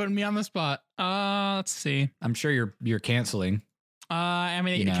 Yep, putting me on the spot. Let's see. I'm sure you're canceling. I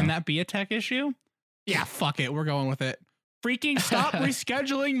mean, You know. can that be a tech issue? Yeah, fuck it. We're going with it. freaking stop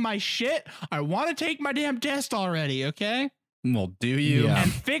rescheduling my shit. I want to take my damn test already, okay? Well, do you? Yeah.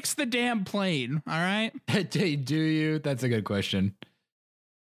 And fix the damn plane, all right? Do you? That's a good question.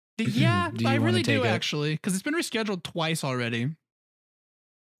 Yeah, Do you I wanna really do take it? actually, because it's been rescheduled twice already. And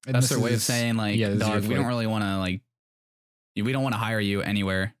That's this their way of is- saying like, yeah, this is dog, your we don't fault. really want to we don't want to hire you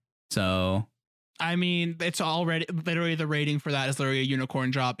anywhere. So I mean, it's already literally the rating for that is literally a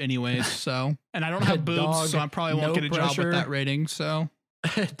unicorn job, anyways. So, and I don't have boobs, Dog, so I probably won't no get a job pressure. with that rating. So,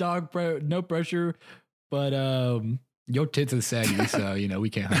 no pressure, but your tits is saggy, so we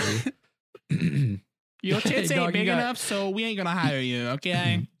can't hire you. your tits Dog, ain't you big got- enough, so we ain't gonna hire you,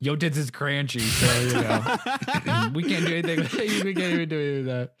 okay? Your tits is crunchy, so we can't do anything. We can't even do any of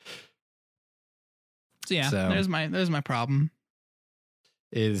that. So yeah, So. there's my problem.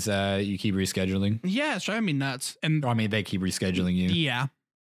 Is you keep rescheduling? Yeah, it's driving me nuts. And I mean, they keep rescheduling you. yeah,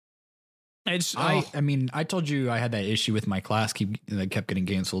 it's I mean, I told you I had that issue with my class that kept getting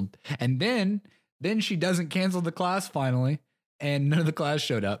canceled, and then she cancel the class finally, and none of the class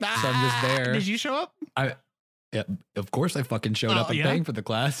showed up, so I'm just there. Did you show up? Yeah, of course I fucking showed up. I'm yeah? paying for the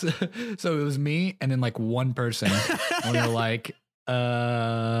class, so it was me and then like one person, and they're like,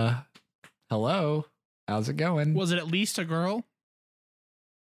 "Hello, how's it going?" Was it at least a girl?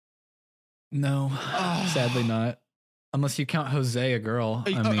 No, Oh. sadly not. Unless you count Jose a girl. I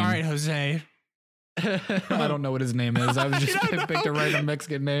mean, all right, Jose. I don't know what his name is. I was just You don't picked a know? random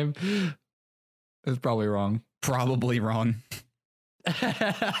Mexican name. It's probably wrong. probably wrong. Like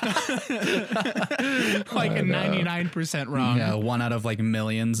I know. 99% wrong. Yeah, one out of like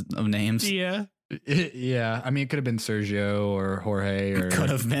millions of names. Yeah. Yeah, I mean, it could have been Sergio or Jorge or Could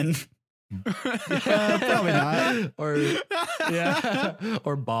have been. probably not. Or yeah,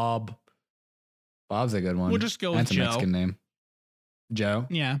 or Bob. Bob's a good one. We'll just go with That's a Joe. Mexican name. Joe.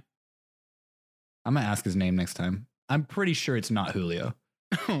 Yeah. I'm gonna ask his name next time. I'm pretty sure it's not Julio.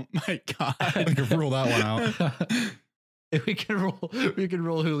 Oh my god. We could rule that one out. If we can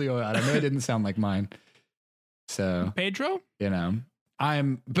roll Julio out. I know it didn't sound like mine. So Pedro?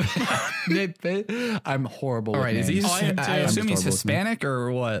 I'm horrible. All with right, is names. he? Oh, I am too. I I'm assume he's horrible with names. Hispanic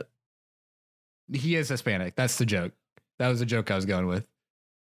or what? He is Hispanic. That's the joke. That was the joke I was going with.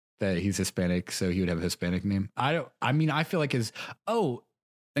 That he's Hispanic, so he would have a Hispanic name. I mean, I feel like his. Oh,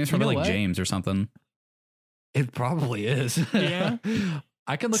 I think it's You know probably like what? James or something. it probably is. Yeah.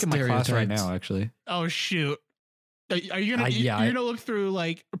 I can look at my class right Stereotypes. now. Actually, Oh shoot. Are you gonna yeah, you're gonna look through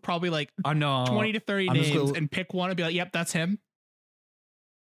like probably like I know 20 to 30 I'm just names gonna- and pick one and be like, yep, that's him.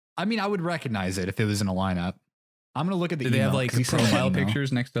 I mean, I would recognize it if it was in a lineup. I'm gonna look at the. Do they have email, like 'cause he sent an profile email.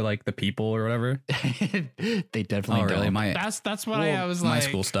 pictures next to like the people or whatever? They definitely Oh, really? don't. My That's what Well, I was my like.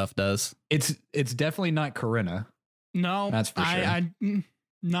 school stuff does. It's definitely not Corinna. No, That's for sure. I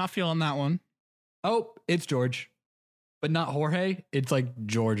not feeling that one. Oh, it's George, but not Jorge. It's like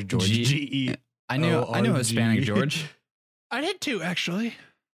George. G- G-E. I knew O-R-G. Hispanic George. I did too, actually.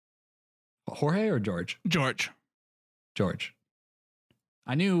 Jorge or George? George. George.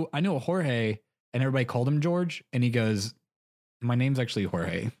 I knew a Jorge, and everybody called him George, and he goes, "My name's actually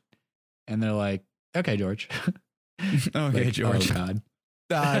Jorge," and they're like, "Okay, George." Okay, Like, George. Oh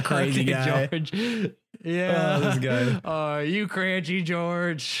God. Crazy Okay, guy. George. Yeah. Oh, this guy. Oh, you crunchy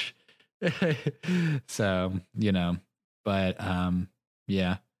George. So, but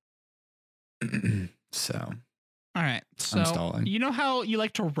yeah. So, All right. So stalling. you know how you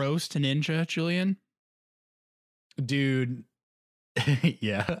like to roast a ninja, Julian? dude.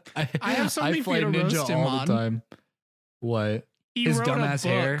 Yeah. I have something for you to play roast him all on. the time. What? He His wrote a dumbass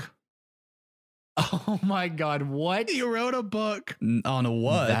book. hair. Oh my God. What? He wrote a book. On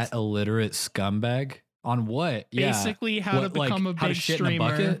what? That illiterate scumbag? On what? Basically how to What, like, become a how to big shit in a streamer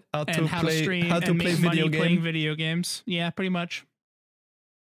bucket? How and how to stream how to and play make money video playing game. video games. Yeah, pretty much.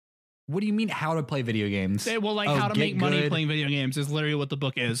 What do you mean how to play video games? Well, like Oh, how to get make money good. playing video games is literally what the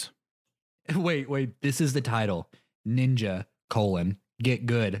book is. Wait. This is the title. Ninja, get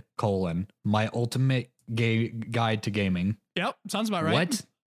good, my ultimate guide to gaming. Yep, sounds about right. What?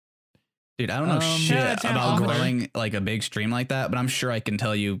 Dude, I don't know shit 10 out of 10 about author. growing like a big stream like that, but I'm sure I can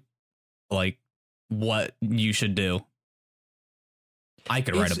tell you like what you should do. I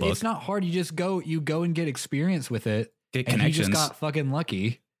could write a book. It's not hard. You go and get experience with it. Get And he connections. just got fucking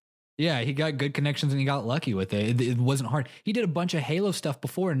lucky. Yeah, he got good connections and he got lucky with it. It wasn't hard. He did a bunch of Halo stuff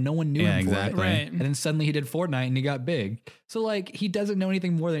before and no one knew Yeah, him exactly. for it. Right. And then suddenly he did Fortnite and he got big. So like he doesn't know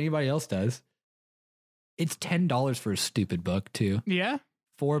anything more than anybody else does. It's $10 for a stupid book too. Yeah.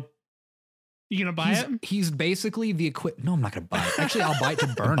 For You gonna buy it? he's basically the No, I'm not gonna buy it. Actually, I'll buy it to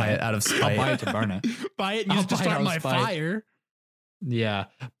burn Buy it. it out of I'll spite. buy it to burn it. Buy it and I'll use it to buy it start out of my spite. fire. Yeah,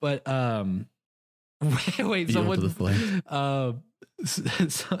 but Wait, Fuel to the flame.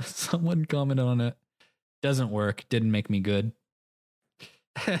 Someone commented on it. Doesn't work. Didn't make me good.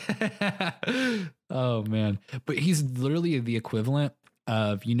 Oh man, but he's literally the equivalent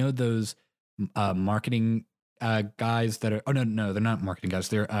of, you know, those marketing guys that are, no, they're not marketing guys.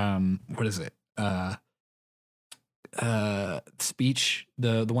 They're what is it? Speech,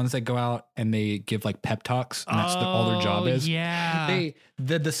 the ones that go out and they give like pep talks, and that's all their job is. Yeah.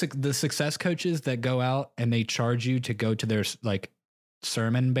 The success coaches that go out and they charge you to go to their like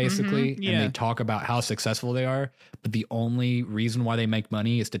sermon basically, yeah. and they talk about how successful they are, but the only reason why they make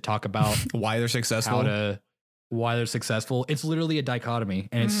money is to talk about Why they're successful. why they're successful. It's literally a dichotomy,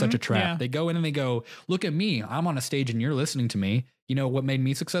 and it's such a trap. yeah. They go in and they go, look at me, I'm on a stage and you're listening to me. You know what made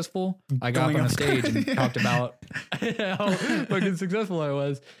me successful? I got up on a stage and talked about how fucking successful I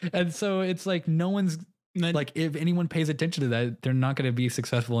was. And so it's like, no one's like, if anyone pays attention to that, they're not going to be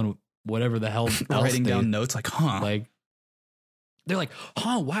successful in whatever the hell else Writing down notes like, like, they're like,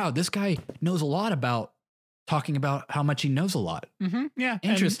 wow, this guy knows a lot about talking about how much he knows a lot. Yeah.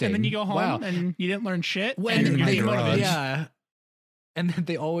 Interesting. And then you go home Wow. and you didn't learn shit. And and you're they, demotivated. yeah. And then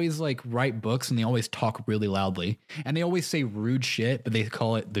they always like write books and they always talk really loudly and they always say rude shit, but they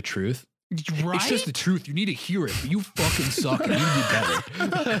call it the truth. Right? It's just the truth. You need to hear it. But you fucking suck. And you need to be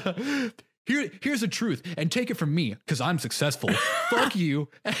better. Here's the truth, and take it from me because I'm successful. Fuck you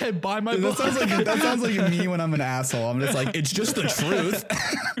and buy my book. That sounds like me when I'm an asshole. I'm just like, it's just the truth.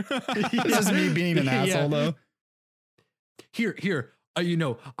 It's just me being an asshole though. Here. You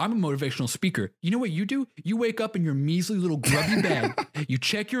know, I'm a motivational speaker. You know what you do? You wake up in your measly little grubby bed, you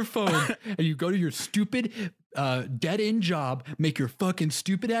check your phone, and you go to your stupid dead-end job, make your fucking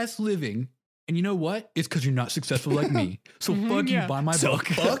stupid ass living. And you know what? It's because you're not successful like me. So fuck you, buy my book.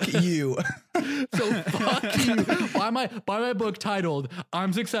 Fuck you. So fuck you. Buy my book titled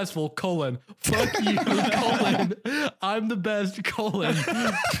 "I'm Successful: Fuck you, I'm the best: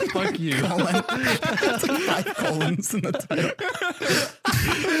 Fuck you. That's like 5 colons in the title.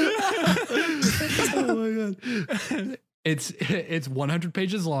 Oh my god. It's 100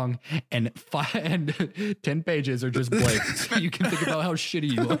 pages long and 10 pages are just blank. So you can think about how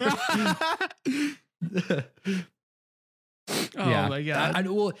shitty you are. Oh my god.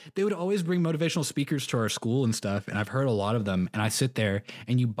 Well, they would always bring motivational speakers to our school and stuff, and I've heard a lot of them, and I sit there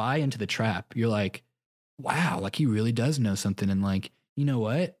and you buy into the trap. You're like, wow, like he really does know something, and like, you know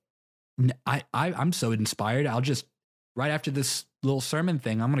what? I'm so inspired. I'll just, right after this little sermon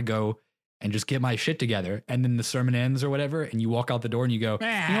thing, I'm gonna go and just get my shit together. And then the sermon ends or whatever, and you walk out the door and you go, you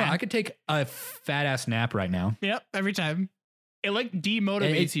know what? I could take a fat ass nap right now. Yep, every time. It like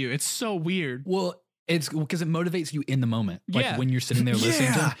demotivates you. It's so weird. Well, it's because it motivates you in the moment. Like Yeah. when you're sitting there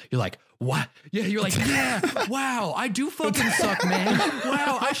listening to it, you're like, what? Yeah, you're like, yeah, wow, I do fucking suck, man.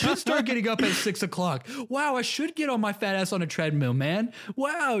 Wow, I should start getting up at 6 o'clock. Wow, I should get on my fat ass on a treadmill, man.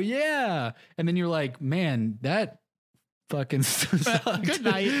 Wow, yeah. And then you're like, man, that fucking sucked. Good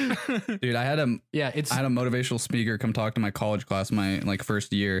night. Dude, I had a it's motivational speaker come talk to my college class my like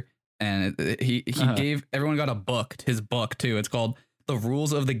first year, and he gave everyone got a book, his book too. It's called The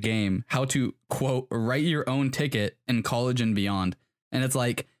Rules of the Game: How to quote write your own ticket in college and beyond. And it's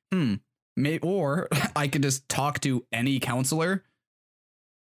like, or I could just talk to any counselor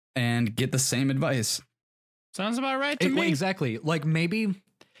and get the same advice. Sounds about right to me. Exactly. Like maybe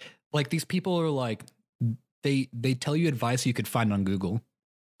like these people are like, they tell you advice you could find on Google.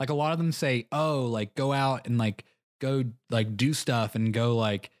 Like a lot of them say, oh, like go out and like go like do stuff and go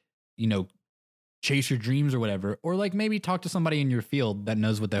like, you know, chase your dreams or whatever. Or like maybe talk to somebody in your field that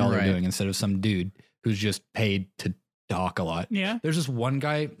knows what the hell they're doing instead of some dude who's just paid to talk a lot. Yeah. There's this one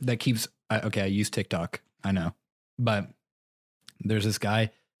guy that keeps, okay, I use TikTok. I know. But there's this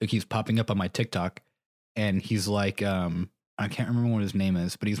guy who keeps popping up on my TikTok and he's like, I can't remember what his name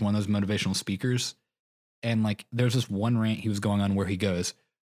is, but he's one of those motivational speakers. And like, there's this one rant he was going on where he goes,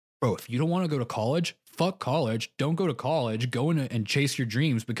 bro, if you don't want to go to college, fuck college. Don't go to college. Go in and chase your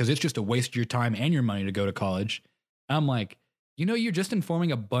dreams because it's just a waste of your time and your money to go to college. And I'm like, you know, you're just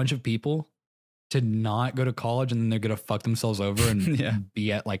informing a bunch of people to not go to college and then they're going to fuck themselves over and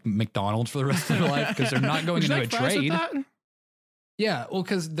be at like McDonald's for the rest of their life because they're not going into a trade. Yeah, well,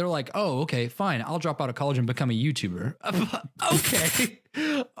 because they're like, oh, okay, fine. I'll drop out of college and become a YouTuber. Okay.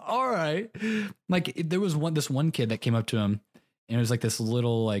 All right. Like there was this one kid that came up to him and it was like this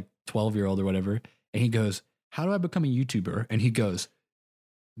little like 12-year-old or whatever. And he goes, how do I become a YouTuber? And he goes,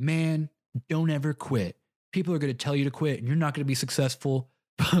 man, don't ever quit. People are going to tell you to quit and you're not going to be successful,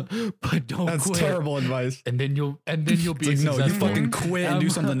 but don't That's quit. terrible advice. And then you'll be like, successful. No, you fucking quit and do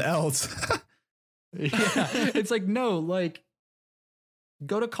something else. Yeah. It's like, no, like,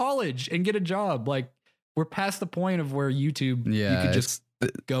 go to college and get a job. Like we're past the point of where YouTube, you could just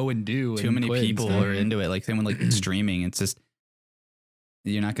go and do. Too many people are into it. Like same with like streaming. It's just,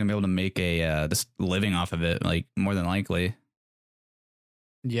 you're not going to be able to make a this living off of it. Like more than likely.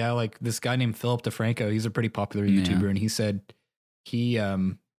 Yeah. Like this guy named Philip DeFranco, he's a pretty popular YouTuber, and he said he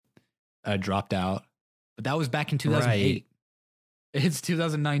dropped out, but that was back in 2008. Right. It's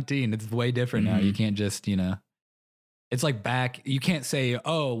 2019. It's way different now. You can't just, it's like back. You can't say,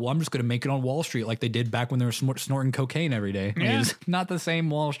 oh, well, I'm just going to make it on Wall Street like they did back when they were snorting cocaine every day. Yeah. It's not the same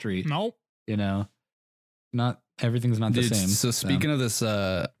Wall Street. Nope. Not everything's not the same. So speaking of this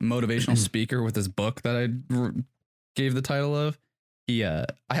motivational speaker with this book that I gave the title of, I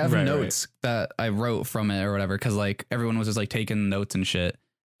have notes that I wrote from it or whatever, because like everyone was just like taking notes and shit,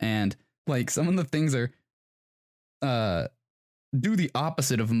 and like some of the things are do the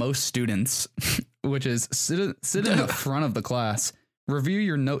opposite of most students, which is sit in the front of the class, review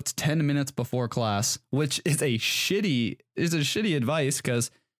your notes 10 minutes before class, which is a shitty advice,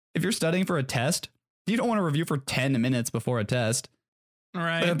 because if you're studying for a test, you don't want to review for 10 minutes before a test. All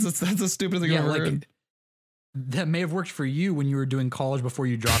right. That's the stupidest thing I've ever heard. That may have worked for you when you were doing college before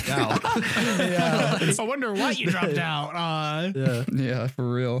you dropped out. Yeah. I wonder why you dropped out. Yeah, for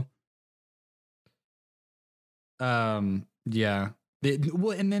real. Yeah.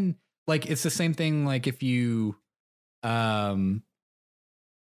 Well, and then like it's the same thing. Like if you, I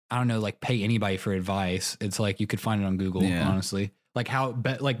don't know, like pay anybody for advice, it's like you could find it on Google. Honestly, like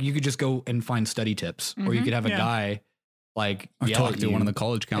like you could just go and find study tips, or you could have a guy like talk to one of the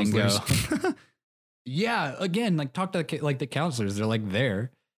college counselors. Yeah, again, like talk to the counselors. They're like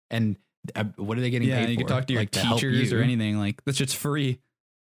there, and what are they getting paid for? You can talk to your like, teachers or anything. Like that's just free,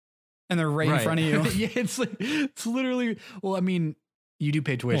 and they're right in front of you. Yeah, it's literally. Well, I mean, you do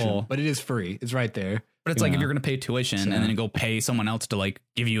pay tuition, but it is free. It's right there. But it's like if you're gonna pay tuition and then go pay someone else to like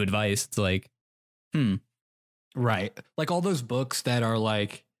give you advice, it's like, right? Like all those books that are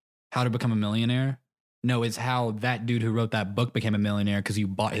like How to Become a Millionaire. No, it's how that dude who wrote that book became a millionaire because you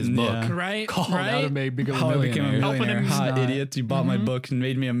bought his book. Right. Called How to Become a Millionaire. Hot idiots. You bought my book and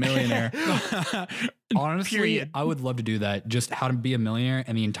made me a millionaire. Honestly, Period. I would love to do that. Just how to be a millionaire.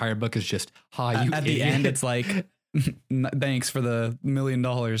 And the entire book is just, hi, you at the end, it's like, thanks for the $1 million.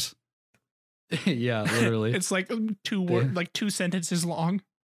 Yeah, literally. It's like two sentences long.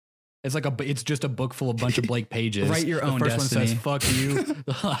 It's like it's just a book full of a bunch of blank pages. Write your own destiny. destiny.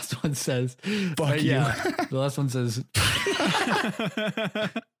 The first one says, fuck you. The last one says, fuck you. The last one says,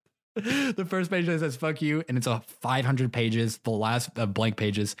 the first page says, fuck you. And it's 500 pages. The last blank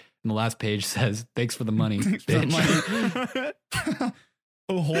pages. And the last page says, thanks for the money.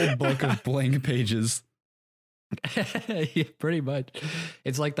 A whole book of blank pages. Yeah, pretty much.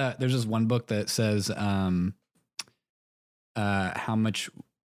 It's like that. There's this one book that says, how much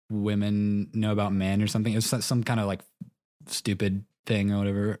women know about men or something. It was some kind of like stupid thing or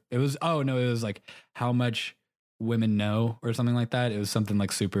whatever. It was like how much women know or something like that. It was something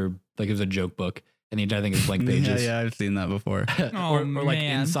like super, like it was a joke book, and the entire thing is blank pages. Yeah, I've seen that before. or like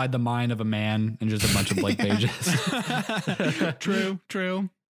inside the mind of a man and just a bunch of blank pages. True.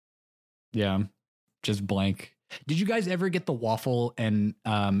 Yeah, just blank. Did you guys ever get the waffle and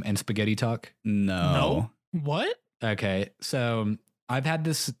spaghetti talk? No. What? Okay, so I've had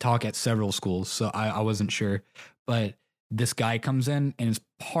this talk at several schools, so I wasn't sure. But this guy comes in and it's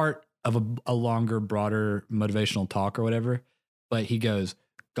part of a longer, broader motivational talk or whatever. But he goes,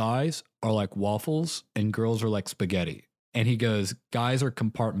 guys are like waffles and girls are like spaghetti. And he goes, guys are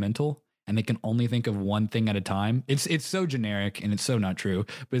compartmental and they can only think of one thing at a time. It's so generic and it's so not true.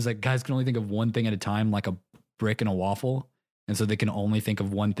 But it's like guys can only think of one thing at a time, like a brick and a waffle. And so they can only think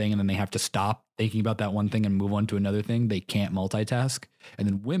of one thing and then they have to stop thinking about that one thing and move on to another thing. They can't multitask. And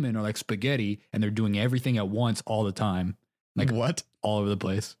then women are like spaghetti and they're doing everything at once all the time. Like what? All over the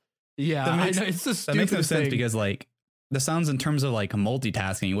place. Yeah. I know, it's the that makes no sense thing. because like the sounds in terms of like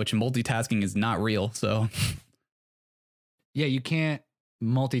multitasking, which multitasking is not real. So yeah, you can't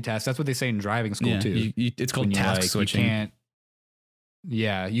multitask. That's what they say in driving school too. It's called task switching.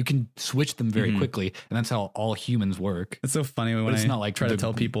 You can switch them very quickly, and that's how all humans work. It's so funny when I not like try to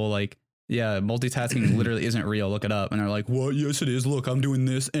tell people like, yeah, multitasking literally isn't real. Look it up, and they're like, "What? Yes, it is. Look, I'm doing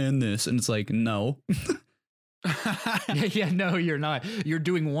this and this," and it's like, no. No, you're not. You're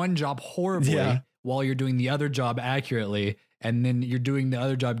doing one job horribly while you're doing the other job accurately, and then you're doing the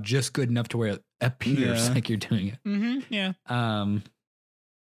other job just good enough to where it appears like you're doing it. Yeah.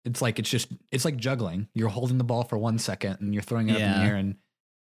 It's like juggling. You're holding the ball for 1 second and you're throwing it up in the air and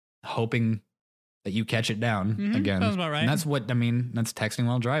hoping that you catch it down again. Sounds about right. And that's texting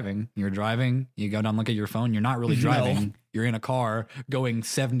while driving. You're driving, you go down, look at your phone. You're not really driving. you're in a car going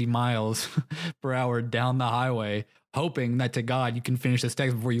 70 miles per hour down the highway, hoping that to God you can finish this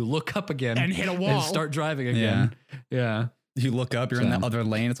text before you look up again And hit a wall. and start driving again. Yeah. You look up, you're in the other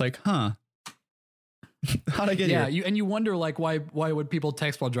lane. It's like, huh? How'd I get here? Yeah. You wonder like why would people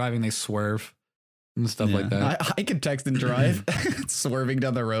text while driving? They swerve and stuff like that. I can text and drive, swerving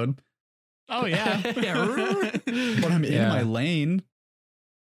down the road. Oh yeah. But I'm in my lane.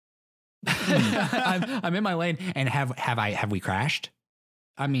 I'm in my lane, and have we crashed?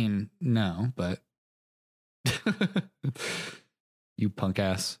 I mean, no, but you punk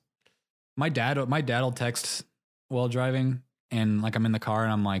ass. My dad will text while driving, and like I'm in the car,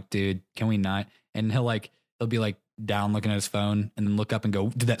 and I'm like, dude, can we not? And he'll be like down looking at his phone, and then look up and go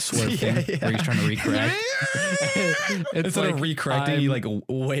do that swerve thing where he's trying to recorrect. Instead of recorrecting, you like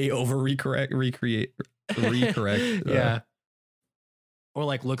way over recorrect. Yeah. Or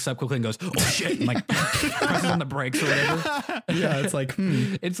like looks up quickly and goes, oh shit, and like presses on the brakes or whatever. Yeah, it's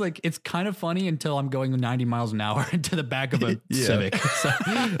like, it's kind of funny until I'm going 90 miles an hour into the back of a Civic. So,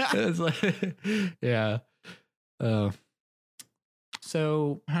 it's like, yeah.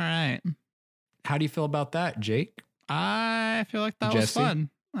 So, all right. How do you feel about that, Jake? I feel like that was fun.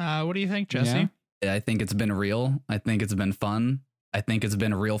 What do you think, Jesse? Yeah. I think it's been real. I think it's been fun. I think it's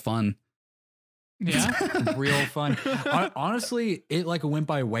been real fun. Yeah. Real fun. Honestly, it like went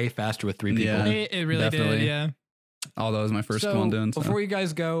by way faster with 3 people. Yeah, it really did. Yeah. Although that was my first one doing. So. Before you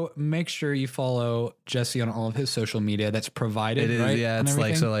guys go, make sure you follow Jesse on all of his social media. That's provided. It is, right? yeah. It's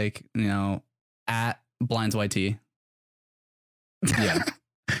like, so like, you know, at BlindsYT. Yeah.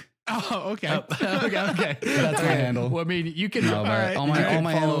 Oh, okay. Okay. That's my handle. Well, I mean, you can. No, but all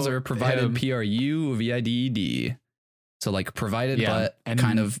my handles are provided. him. PRUVIDED. So like provided, but and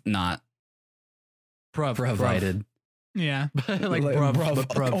kind of not provided. Yeah. like bruv.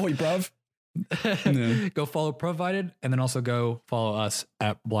 bruv. Oh, bruv. Go follow provided, and then also go follow us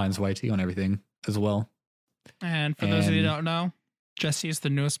at BlindsYT on everything as well. And for those of you who don't know, Jesse is the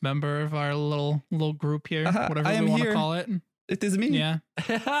newest member of our little group here, whatever we want to call it. It is me. Yeah.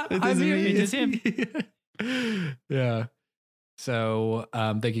 It is me. It is him. Yeah. So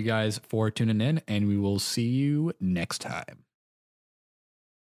thank you guys for tuning in, and we will see you next time.